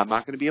 I'm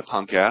not going to be a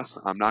punk ass.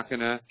 I'm not going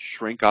to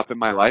shrink up in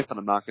my life, and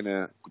I'm not going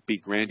to be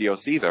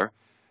grandiose either.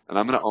 And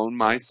I'm going to own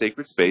my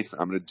sacred space.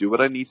 I'm going to do what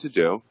I need to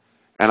do.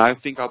 And I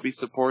think I'll be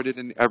supported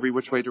in every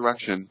which way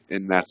direction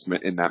in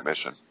that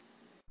mission.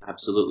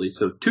 Absolutely.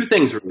 So 2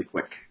 things really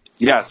quick.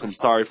 Yes, I'm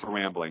sorry for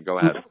rambling. Go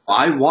ahead.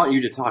 I want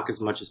you to talk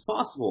as much as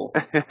possible.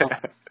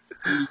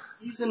 The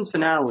season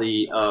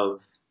finale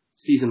of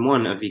season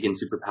 1 of Vegan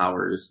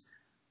Superpowers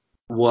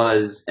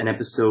was an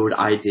episode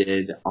I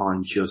did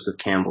on Joseph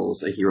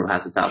Campbell's A Hero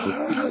Has a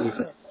Thousand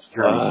Faces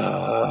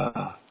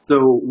journey.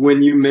 So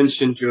when you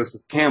mentioned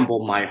Joseph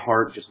Campbell, my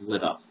heart just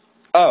lit up.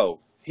 Oh,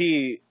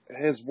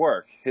 his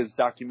work, his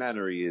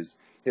documentaries,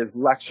 his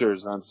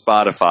lectures on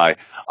Spotify.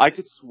 I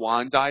could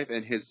swan dive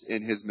in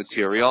his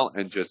material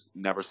and just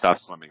never stop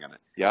swimming in it.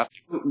 Yeah.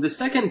 The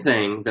second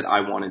thing that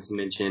I wanted to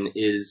mention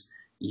is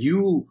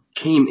you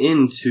came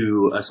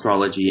into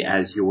astrology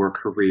as your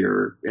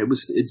career.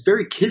 It's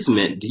very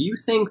kismet. Do you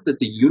think that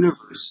the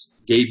universe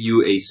gave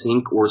you a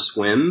sink or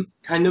swim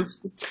kind of?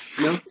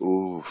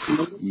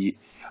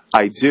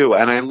 I do,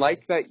 and I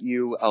like that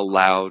you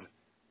allowed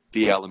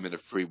the element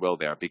of free will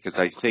there, because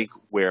I think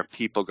where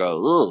people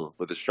go, ugh,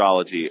 with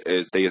astrology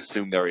is they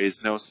assume there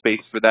is no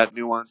space for that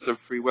nuance of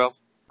free will.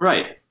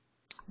 Right.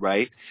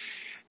 Right?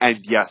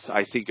 And yes,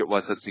 I think it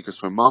was that sink or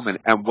swim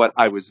moment. And what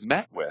I was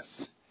met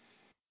with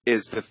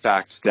is the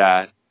fact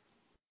that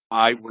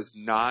I was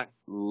not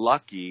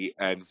lucky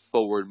and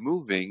forward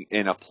moving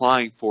in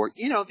applying for,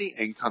 the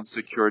income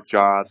secure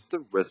jobs,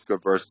 the risk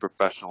averse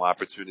professional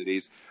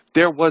opportunities.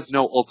 There was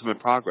no ultimate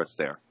progress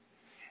there.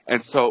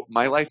 And so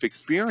my life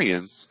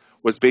experience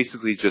was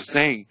basically just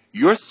saying,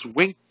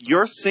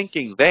 you're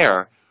sinking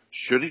there.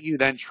 Shouldn't you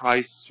then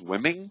try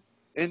swimming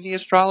in the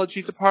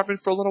astrology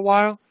department for a little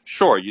while?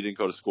 Sure, you didn't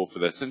go to school for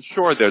this. And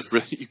sure,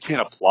 you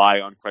can't apply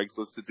on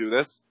Craigslist to do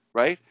this,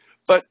 right?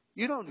 But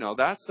you don't know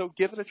that, so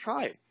give it a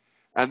try.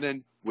 And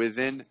then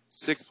within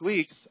 6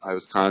 weeks, I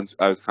was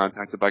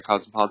contacted by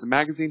Cosmopolitan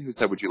Magazine, who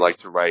said, would you like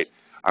to write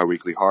our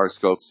weekly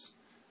horoscopes?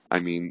 I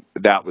mean,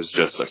 that was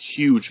just a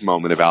huge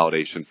moment of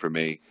validation for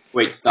me.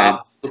 Wait,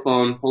 stop.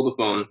 Hold the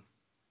phone.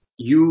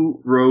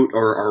 You wrote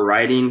or are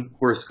writing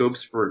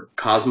horoscopes for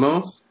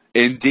Cosmo?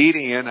 Indeed,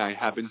 Ian. I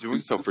have been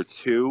doing so for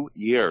 2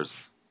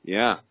 years.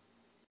 Yeah.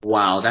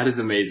 Wow, that is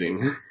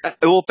amazing.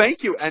 Well,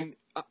 thank you. And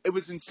it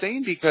was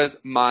insane because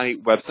my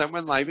website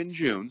went live in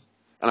June,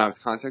 and I was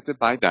contacted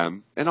by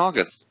them in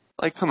August.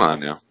 Like, come on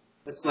now.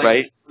 It's like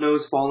right?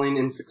 dominoes falling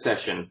in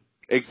succession.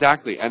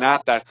 Exactly. And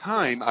at that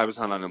time, I was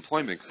on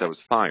unemployment because I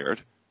was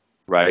fired,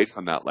 right,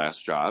 from that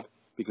last job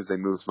because they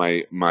moved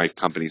my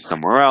company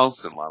somewhere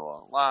else and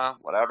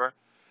whatever.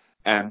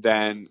 And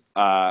then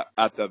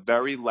at the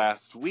very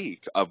last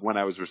week of when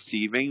I was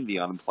receiving the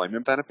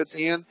unemployment benefits,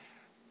 Ian,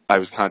 I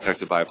was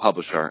contacted by a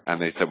publisher,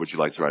 and they said, would you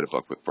like to write a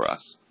book for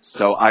us?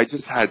 So I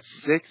just had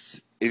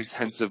 6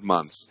 intensive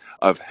months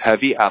of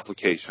heavy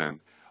application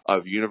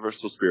of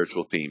universal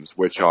spiritual themes,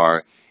 which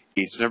are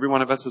each and every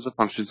one of us has a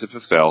function to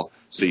fulfill,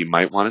 so you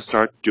might want to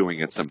start doing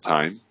it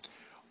sometime.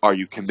 Are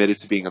you committed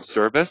to being of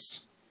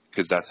service?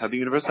 Because that's how the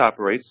universe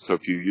operates. So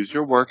if you use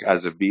your work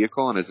as a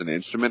vehicle and as an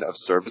instrument of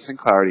service and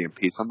clarity and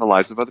peace on the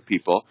lives of other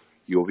people,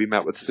 you will be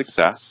met with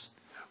success.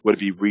 Would it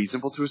be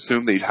reasonable to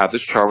assume that you'd have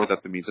this chart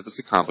without the means of this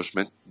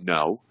accomplishment?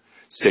 No.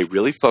 Stay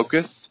really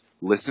focused,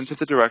 listen to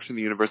the direction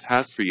the universe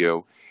has for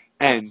you,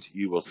 and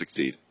you will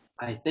succeed.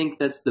 I think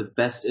that's the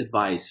best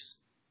advice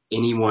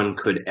anyone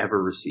could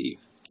ever receive.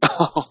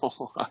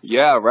 Oh,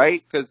 yeah,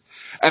 right? And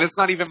it's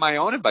not even my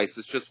own advice.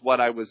 It's just what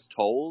I was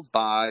told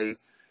by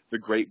the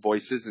great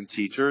voices and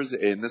teachers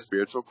in the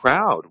spiritual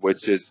crowd,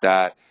 which is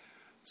that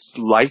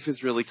life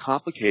is really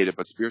complicated,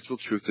 but spiritual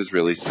truth is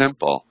really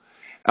simple.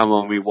 And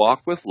when we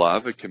walk with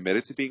love and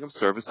committed to being of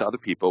service to other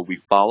people, we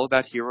follow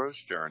that hero's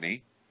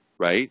journey,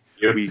 right?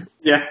 We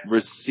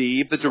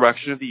receive the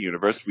direction of the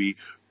universe. We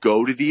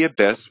go to the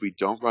abyss. We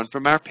don't run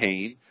from our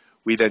pain.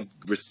 We then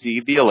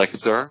receive the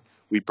elixir.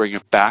 We bring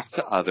it back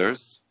to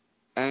others,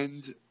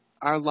 and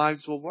our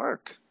lives will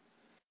work.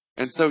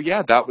 And so,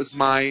 yeah, that was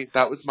my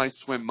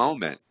swim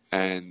moment.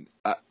 And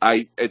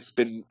I've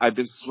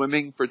been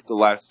swimming for the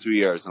last 2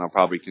 years, and I'll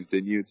probably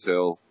continue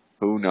till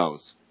who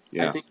knows.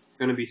 Yeah. I think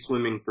you're going to be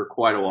swimming for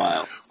quite a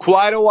while.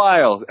 Quite a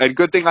while. And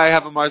good thing I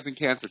have a Mars and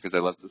Cancer because I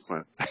love to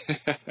swim.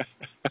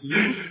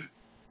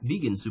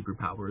 Vegan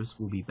Superpowers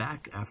will be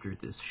back after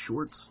this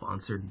short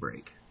sponsored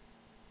break.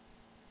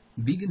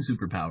 Vegan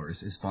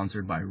Superpowers is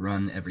sponsored by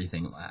Run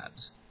Everything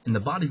Labs. In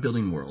the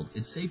bodybuilding world,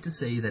 it's safe to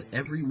say that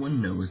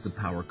everyone knows the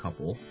power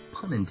couple,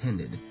 pun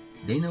intended,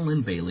 Dana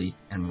Lynn Bailey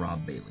and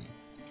Rob Bailey.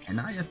 An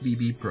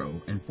IFBB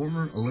pro and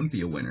former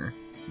Olympia winner,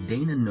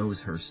 Dana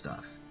knows her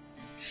stuff.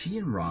 She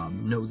and Rob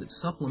know that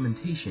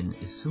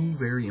supplementation is so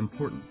very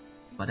important,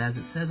 but as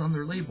it says on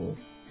their label,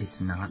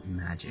 it's not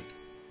magic.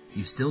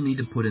 You still need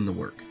to put in the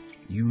work.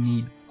 You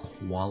need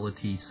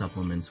quality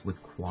supplements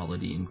with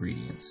quality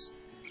ingredients.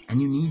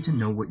 And you need to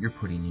know what you're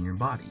putting in your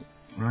body.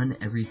 Run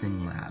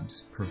Everything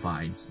Labs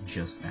provides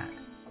just that,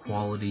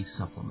 quality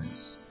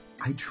supplements.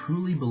 I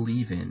truly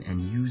believe in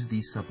and use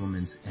these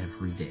supplements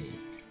every day.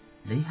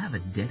 They have a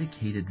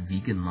dedicated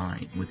vegan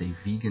line with a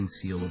vegan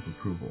seal of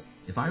approval.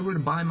 If I were to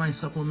buy my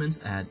supplements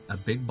at a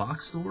big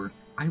box store,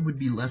 I would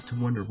be left to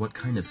wonder what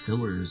kind of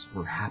fillers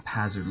were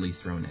haphazardly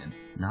thrown in.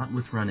 Not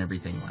with Run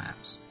Everything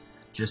Labs.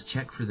 Just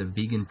check for the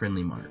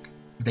vegan-friendly mark.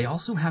 They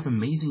also have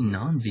amazing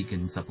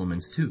non-vegan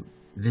supplements too.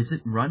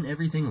 Visit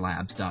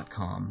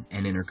runeverythinglabs.com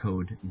and enter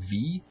code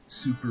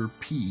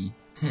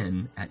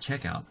VSUPERP10 at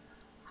checkout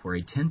for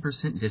a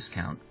 10%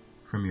 discount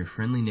from your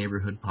friendly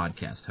neighborhood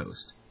podcast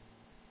host.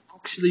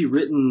 Actually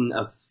written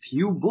a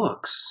few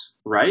books,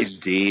 right?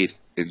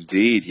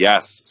 Indeed,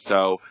 yes.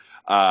 So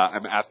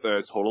I'm at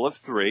the total of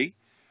 3.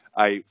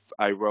 I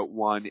wrote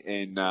one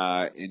in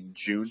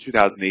June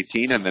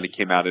 2018, and then it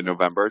came out in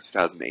November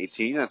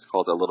 2018. It's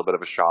called A Little Bit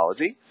of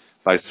Astrology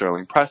by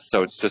Sterling Press.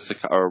 So it's just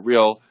a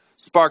real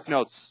Spark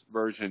Notes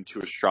version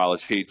to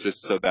astrology,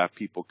 just so that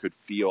people could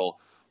feel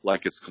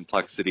like its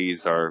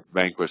complexities are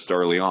vanquished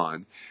early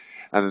on.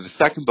 And then the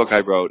second book I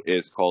wrote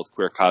is called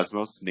Queer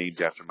Cosmos, named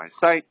after my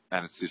site,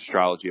 and it's the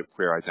astrology of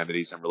queer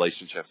identities and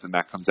relationships, and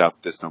that comes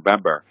out this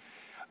November.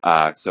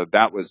 So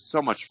that was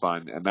so much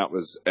fun, and that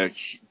was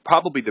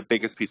probably the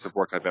biggest piece of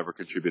work I've ever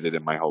contributed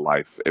in my whole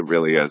life. It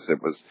really is.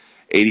 It was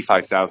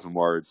 85,000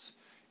 words,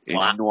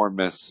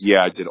 enormous.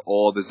 Yeah, I did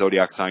all the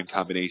zodiac sign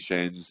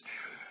combinations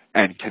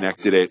and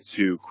connected it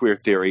to queer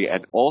theory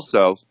and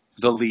also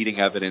the leading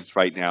evidence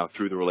right now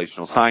through the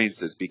relational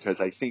sciences, because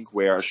I think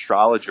where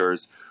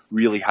astrologers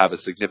really have a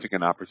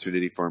significant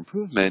opportunity for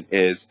improvement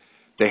is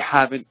they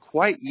haven't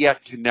quite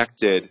yet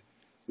connected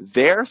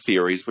their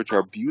theories, which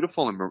are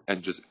beautiful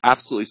and just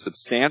absolutely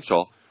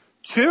substantial,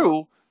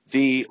 to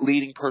the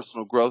leading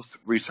personal growth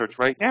research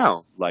right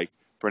now, like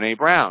Brene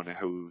Brown,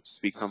 who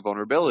speaks on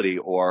vulnerability,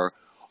 or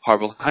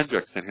Harville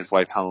Hendricks and his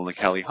wife Helena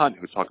Kelly Hunt,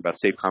 who talk about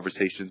safe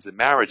conversations in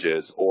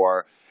marriages,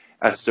 or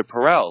Esther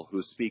Perel,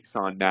 who speaks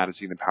on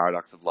managing the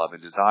paradox of love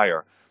and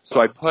desire.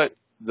 So I put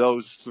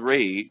those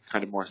 3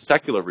 kind of more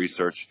secular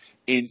research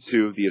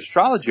into the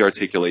astrology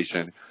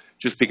articulation,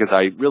 just because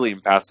I really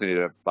am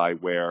fascinated by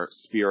where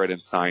spirit and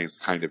science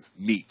kind of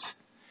meet.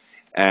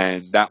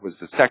 And that was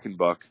the second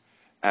book.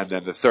 And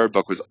then the third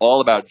book was all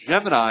about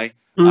Gemini,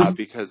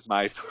 because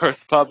my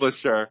first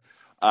publisher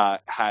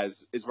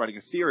is running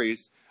a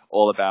series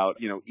all about,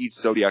 each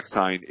zodiac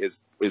sign is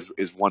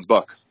one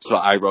book. So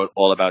I wrote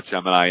all about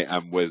Gemini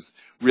and was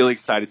really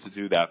excited to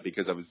do that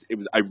because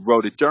I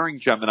wrote it during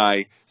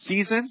Gemini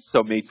season.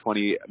 So May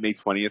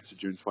 20th to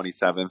June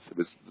 27th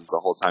was the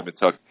whole time it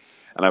took.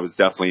 And I was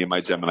definitely in my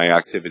Gemini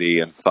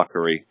activity and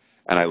fuckery,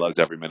 and I loved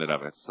every minute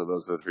of it. So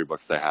those are the 3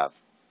 books I have.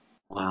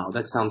 Wow,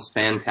 that sounds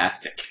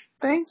fantastic.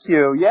 Thank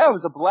you. Yeah, it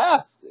was a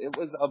blast. It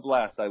was a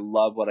blast. I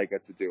love what I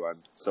get to do. I'm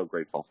so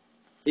grateful.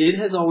 It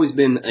has always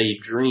been a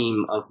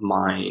dream of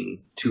mine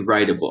to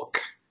write a book.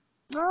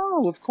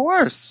 Oh, of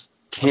course.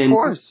 Can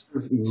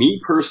me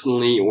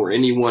personally or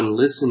anyone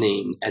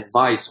listening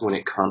advice when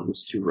it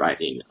comes to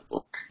writing a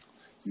book?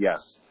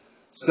 Yes.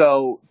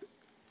 So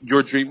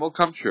your dream will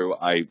come true.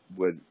 I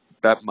would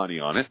bet money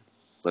on it.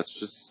 Let's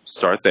just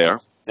start there.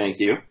 Thank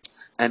you.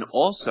 And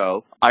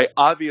also, I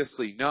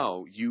obviously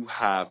know you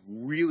have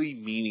really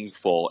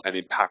meaningful and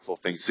impactful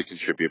things to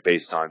contribute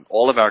based on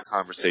all of our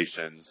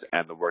conversations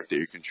and the work that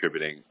you're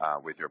contributing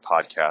with your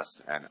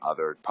podcast and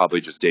other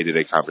probably just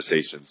day-to-day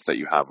conversations that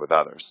you have with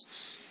others.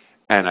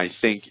 And I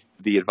think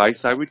the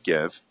advice I would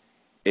give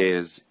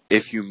is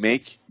if you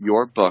make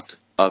your book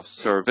of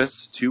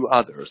service to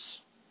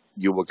others,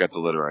 you will get the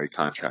literary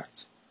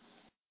contract.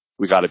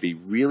 We got to be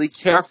really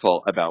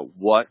careful about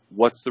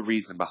what's the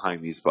reason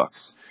behind these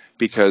books,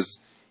 because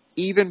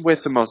even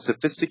with the most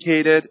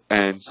sophisticated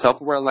and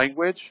self-aware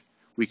language,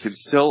 we can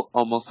still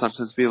almost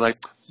sometimes be like,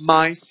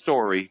 my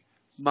story,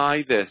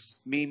 my this,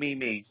 me,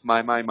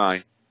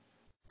 my.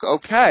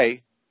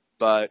 Okay,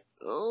 but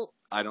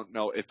I don't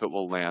know if it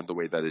will land the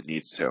way that it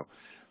needs to.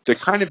 The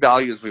kind of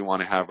values we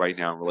want to have right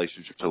now in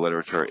relationship to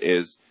literature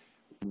is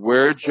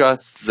we're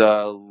just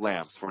the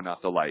lamps, we're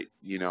not the light.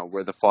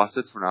 We're the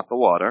faucets, we're not the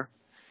water.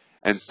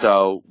 And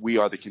so we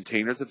are the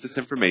containers of this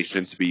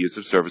information to be used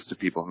of service to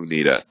people who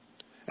need it.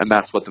 And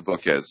that's what the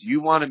book is.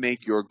 You want to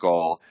make your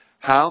goal,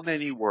 how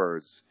many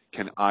words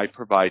can I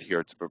provide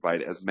here to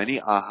provide as many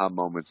aha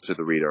moments to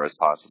the reader as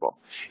possible?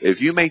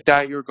 If you make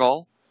that your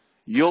goal,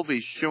 you'll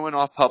be shooing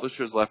off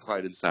publishers left,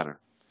 right, and center.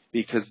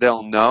 Because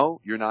they'll know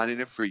you're not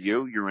in it for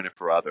you, you're in it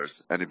for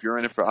others. And if you're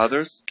in it for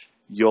others,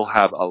 you'll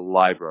have a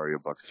library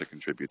of books to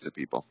contribute to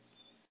people.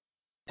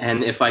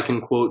 And if I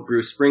can quote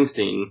Bruce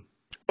Springsteen.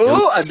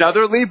 Oh,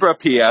 another Libra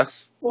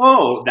PS.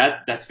 Whoa,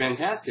 that's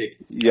fantastic.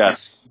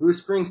 Yes.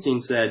 Bruce Springsteen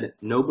said,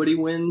 "Nobody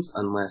wins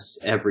unless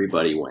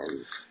everybody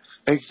wins."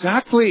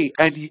 Exactly.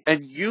 And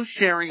you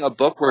sharing a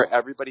book where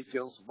everybody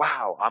feels,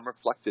 wow, I'm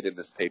reflected in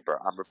this paper.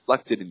 I'm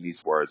reflected in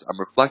these words. I'm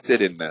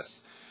reflected in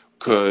this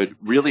could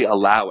really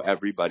allow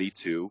everybody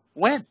to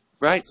win.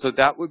 Right. So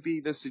that would be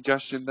the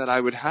suggestion that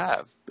I would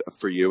have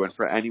for you and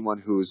for anyone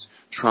who's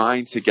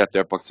trying to get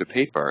their book to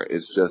paper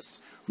is just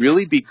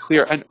really be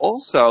clear and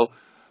also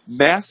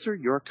master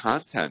your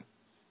content.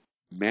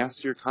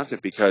 Master your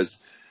content because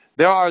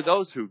there are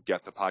those who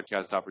get the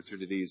podcast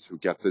opportunities, who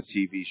get the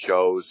TV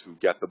shows, who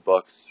get the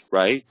books,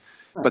 right?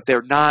 But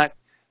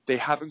they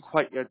haven't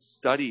quite yet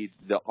studied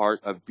the art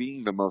of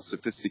being the most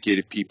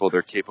sophisticated people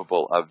they're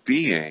capable of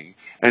being.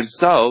 And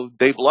so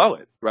they blow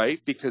it,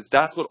 right? Because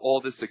that's what all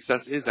this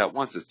success is at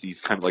once. It's these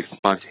kind of like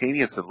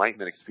spontaneous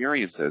enlightenment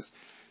experiences.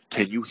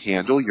 Can you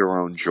handle your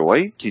own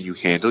joy? Can you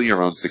handle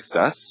your own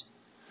success?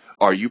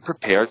 Are you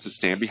prepared to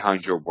stand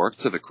behind your work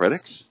to the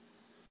critics?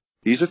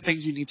 These are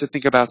things you need to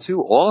think about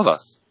too, all of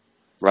us,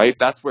 right?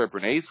 That's where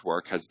Brené's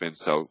work has been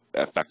so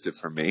effective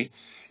for me,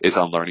 is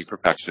on learning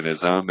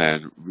perfectionism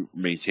and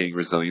maintaining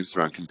resilience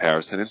around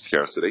comparison and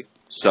scarcity.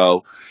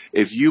 So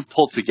if you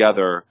pull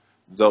together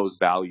those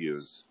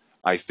values,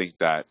 I think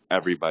that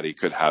everybody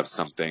could have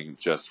something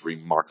just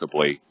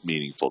remarkably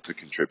meaningful to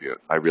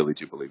contribute. I really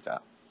do believe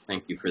that.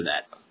 Thank you for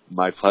that.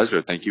 My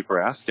pleasure. Thank you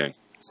for asking.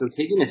 So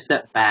taking a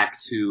step back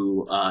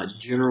to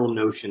general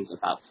notions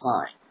about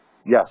signs.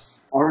 Yes.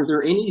 Are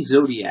there any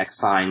zodiac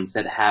signs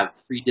that have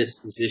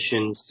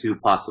predispositions to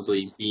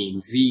possibly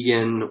being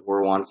vegan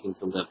or wanting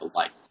to live a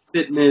life of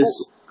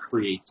fitness,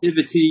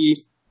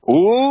 creativity?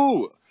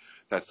 Ooh,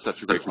 that's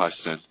such a great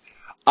question.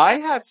 I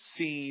have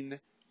seen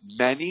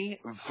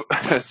many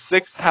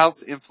sixth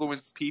house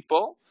influenced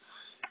people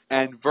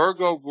and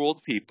Virgo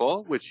ruled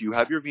people, which you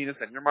have your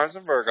Venus and your Mars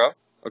in Virgo,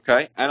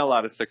 okay, and a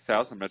lot of sixth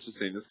house. I'm not just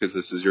saying this because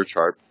this is your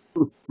chart.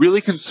 Really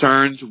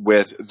concerned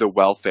with the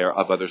welfare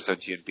of other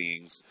sentient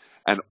beings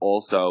and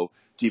also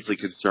deeply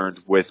concerned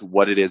with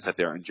what it is that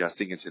they're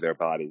ingesting into their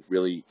body,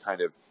 really kind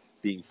of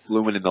being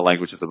fluent in the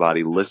language of the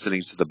body,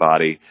 listening to the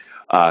body.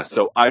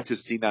 So I've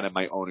just seen that in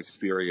my own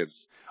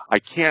experience. I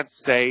can't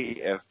say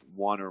if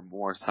one or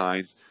more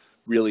signs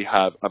really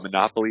have a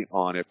monopoly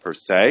on it per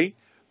se,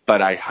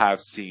 but I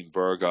have seen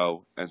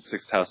Virgo and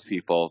sixth house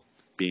people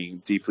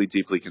being deeply,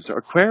 deeply concerned.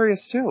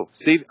 Aquarius too.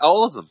 See,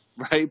 all of them,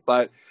 right?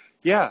 But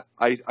yeah,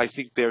 I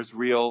think there's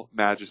real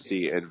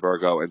majesty in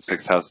Virgo and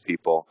sixth house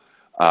people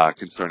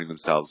concerning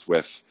themselves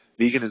with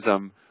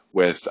veganism,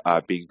 with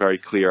being very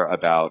clear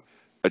about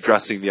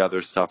addressing the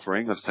other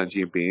suffering of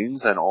sentient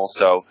beings, and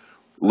also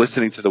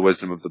listening to the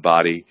wisdom of the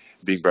body,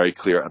 being very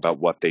clear about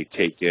what they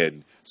take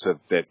in so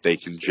that they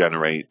can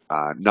generate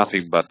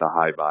nothing but the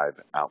high vibe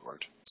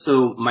outward.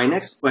 So my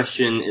next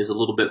question is a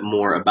little bit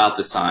more about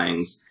the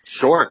signs.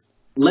 Sure.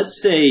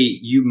 Let's say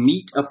you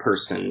meet a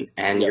person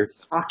and Yes.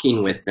 you're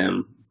talking with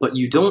them, but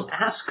you don't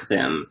ask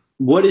them,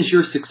 what is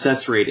your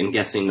success rate in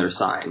guessing their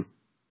sign?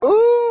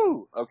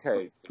 Ooh,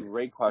 okay,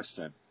 great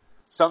question.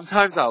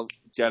 Sometimes I'll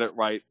get it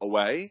right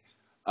away,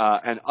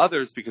 and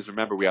others, because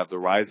remember we have the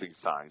rising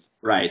sign.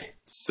 Right.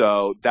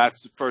 So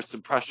that's the first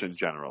impression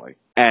generally.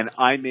 And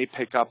I may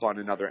pick up on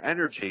another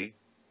energy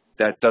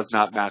that does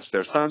not match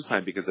their sun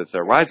sign because it's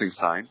their rising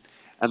sign.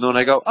 And then when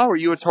I go, oh, are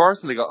you a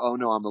Taurus? And they go, oh,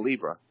 no, I'm a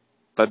Libra.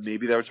 But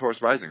maybe they're a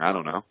Taurus rising. I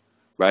don't know.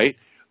 Right?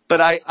 But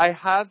I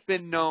have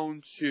been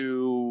known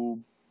to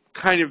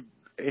kind of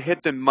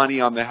hit the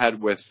money on the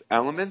head with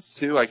elements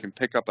too. I can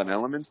pick up on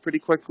elements pretty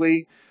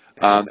quickly.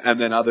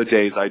 And then other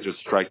days I just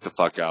strike the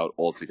fuck out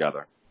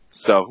altogether.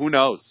 So who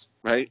knows,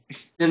 right?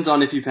 Depends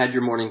on if you've had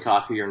your morning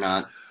coffee or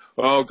not.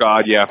 Oh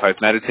God, yeah. If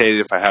I've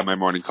meditated, if I had my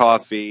morning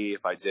coffee,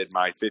 if I did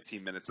my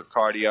 15 minutes of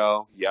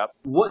cardio, yep.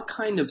 What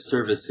kind of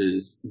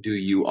services do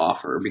you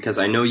offer? Because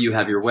I know you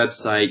have your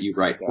website, you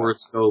write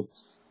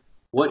horoscopes.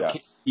 What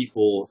can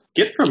people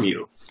get from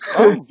you?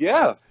 Oh,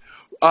 yeah.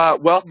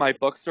 Well, my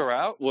books are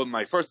out. Well,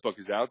 my first book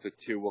is out. The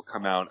two will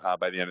come out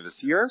by the end of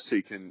this year, so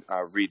you can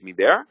read me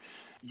there.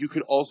 You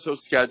could also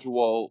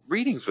schedule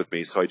readings with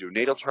me. So I do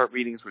natal chart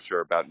readings, which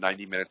are about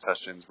 90-minute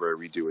sessions where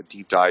we do a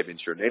deep dive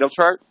into your natal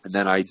chart. And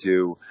then I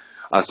do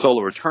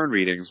solar return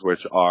readings,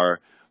 which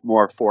are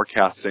more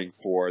forecasting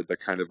for the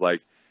kind of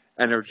like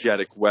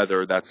energetic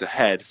weather that's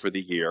ahead for the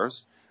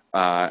years.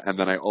 And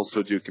then I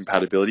also do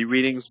compatibility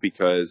readings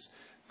because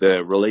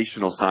the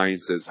relational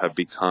sciences have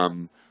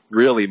become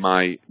really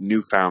my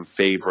newfound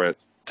favorite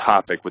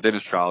topic within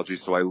astrology.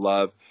 So I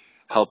love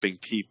helping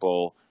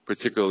people,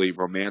 particularly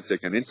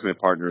romantic and intimate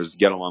partners,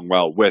 get along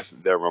well with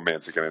their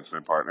romantic and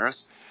intimate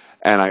partners.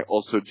 And I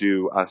also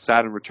do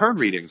Saturn return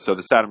readings. So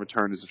the Saturn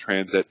return is a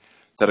transit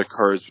that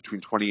occurs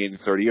between 28 and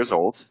 30 years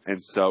old.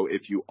 And so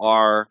if you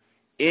are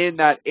in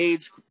that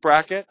age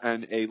bracket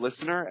and a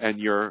listener and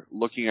you're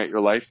looking at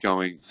your life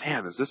going,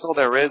 man, is this all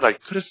there is? I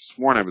could have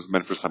sworn I was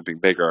meant for something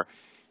bigger.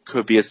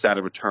 Could be a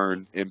Saturn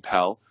return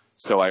impel.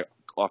 So I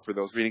offer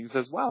those readings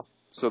as well.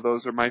 So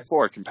those are my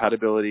 4: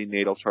 compatibility,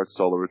 natal chart,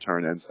 solar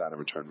return, and Saturn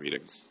return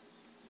readings.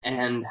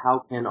 And how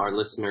can our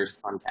listeners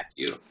contact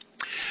you?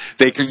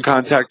 They can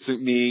contact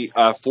me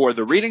for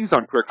the readings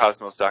on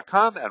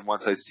queercosmos.com, and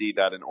once I see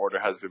that an order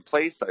has been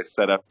placed, I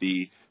set up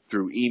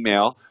through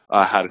email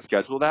how to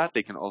schedule that.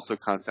 They can also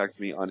contact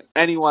me on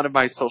any one of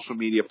my social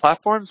media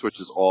platforms, which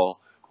is all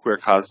Queer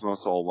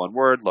Cosmos, all one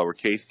word,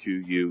 lowercase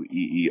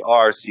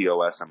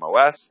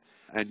QUEERCOSMOS.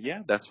 And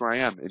yeah, that's where I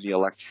am, in the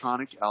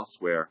electronic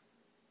elsewhere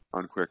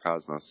on Queer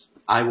Cosmos.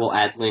 I will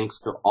add links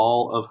to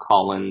all of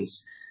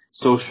Colin's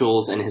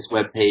socials and his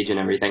webpage and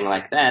everything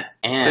like that.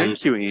 And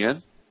thank you,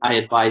 Ian. I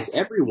advise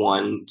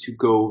everyone to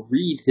go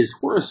read his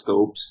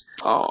horoscopes,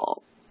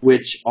 Oh,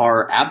 which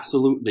are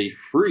absolutely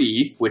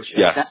free, which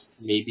yes. astounds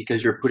me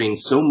because you're putting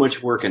so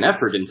much work and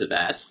effort into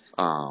that.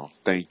 Oh,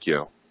 thank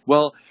you.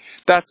 Well,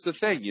 that's the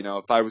thing.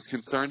 If I was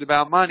concerned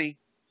about money,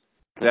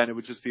 then it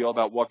would just be all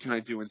about what can I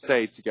do and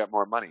say to get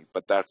more money.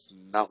 But that's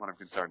not what I'm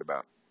concerned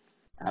about.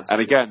 Absolutely.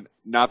 And again,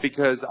 not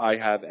because I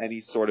have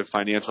any sort of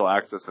financial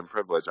access and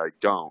privilege. I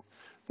don't.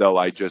 Though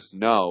I just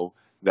know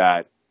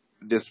that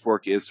this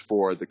work is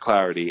for the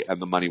clarity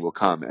and the money will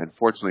come. And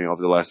fortunately,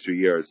 over the last 2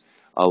 years,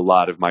 a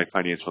lot of my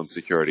financial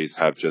insecurities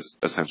have just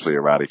essentially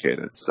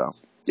eradicated. So,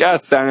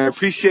 yes, and I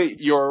appreciate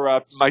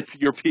your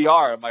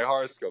PR and my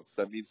horoscopes.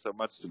 That means so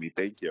much to me.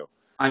 Thank you.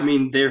 I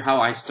mean, they're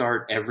how I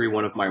start every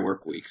one of my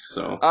work weeks,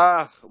 so.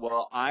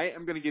 Well, I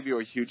am going to give you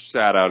a huge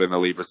shout out in the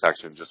Libra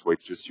section. Just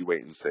you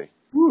wait and see.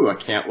 Woo, I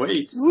can't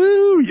wait.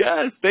 Woo,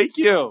 yes, thank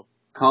you.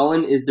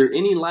 Colin, is there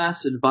any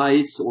last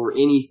advice or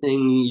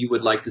anything you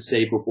would like to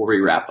say before we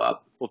wrap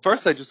up? Well,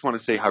 first, I just want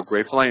to say how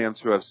grateful I am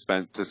to have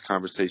spent this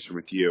conversation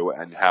with you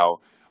and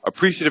how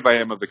appreciative I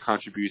am of the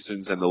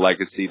contributions and the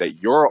legacy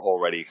that you're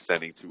already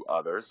extending to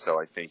others. So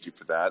I thank you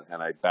for that,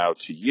 and I bow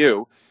to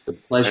you. The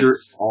pleasure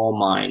is all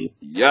mine.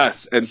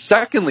 Yes. And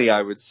secondly,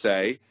 I would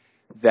say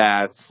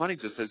that, it's funny,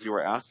 just as you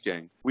were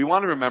asking, we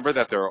want to remember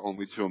that there are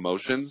only 2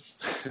 emotions,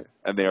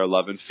 and they are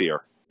love and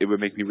fear. It would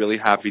make me really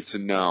happy to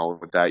know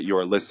that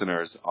your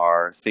listeners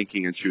are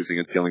thinking and choosing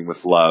and feeling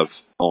with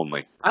love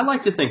only. I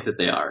like to think that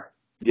they are.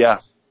 Yeah.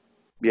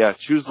 Yeah,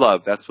 choose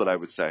love. That's what I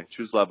would say.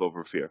 Choose love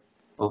over fear.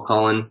 Well,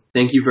 Colin,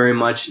 thank you very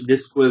much.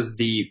 This was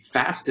the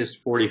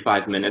fastest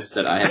 45 minutes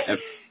that I have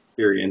ever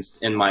experienced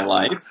in my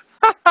life.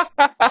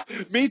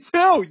 Me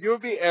too. You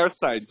and me, air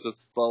signs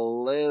just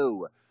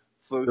flew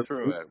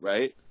through it,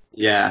 right?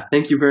 Yeah,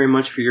 thank you very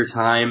much for your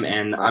time,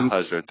 and My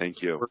pleasure.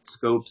 Thank you.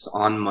 Scopes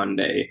on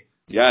Monday.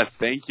 Yes,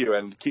 thank you,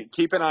 and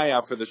keep an eye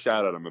out for the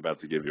shout out I'm about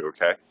to give you.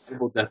 Okay? I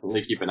will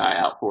definitely keep an eye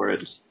out for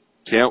it.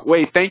 Can't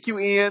wait. Thank you,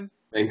 Ian.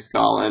 Thanks,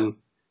 Colin.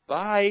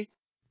 Bye.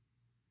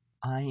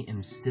 I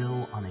am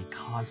still on a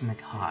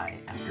cosmic high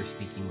after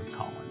speaking with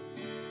Colin.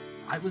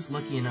 I was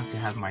lucky enough to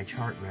have my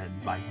chart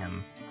read by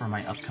him for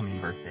my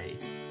upcoming birthday.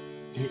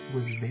 It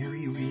was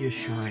very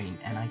reassuring,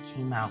 and I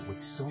came out with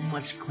so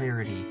much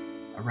clarity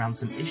around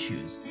some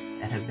issues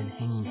that have been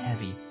hanging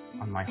heavy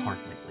on my heart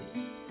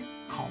lately.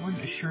 Colin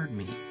assured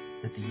me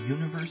that the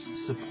universe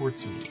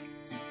supports me,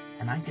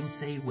 and I can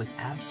say with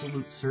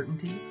absolute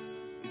certainty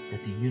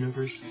that the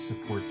universe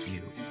supports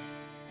you.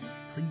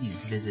 Please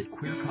visit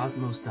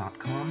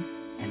queercosmos.com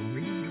and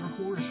read your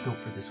horoscope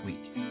for this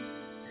week.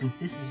 Since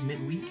this is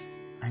midweek,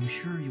 I'm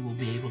sure you will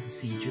be able to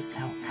see just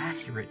how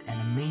accurate and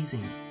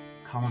amazing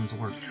Colin's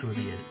work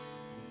truly is.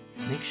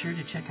 Make sure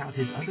to check out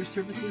his other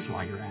services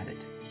while you're at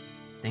it.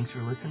 Thanks for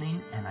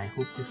listening, and I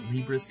hope this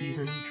Libra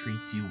season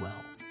treats you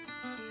well.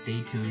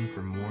 Stay tuned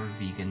for more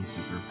vegan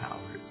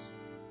superpowers.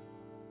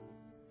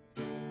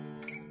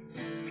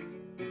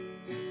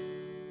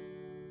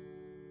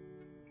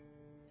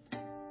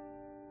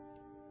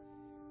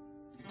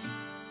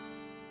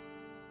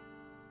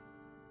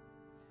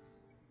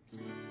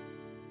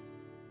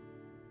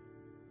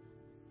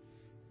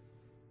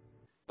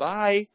 Bye.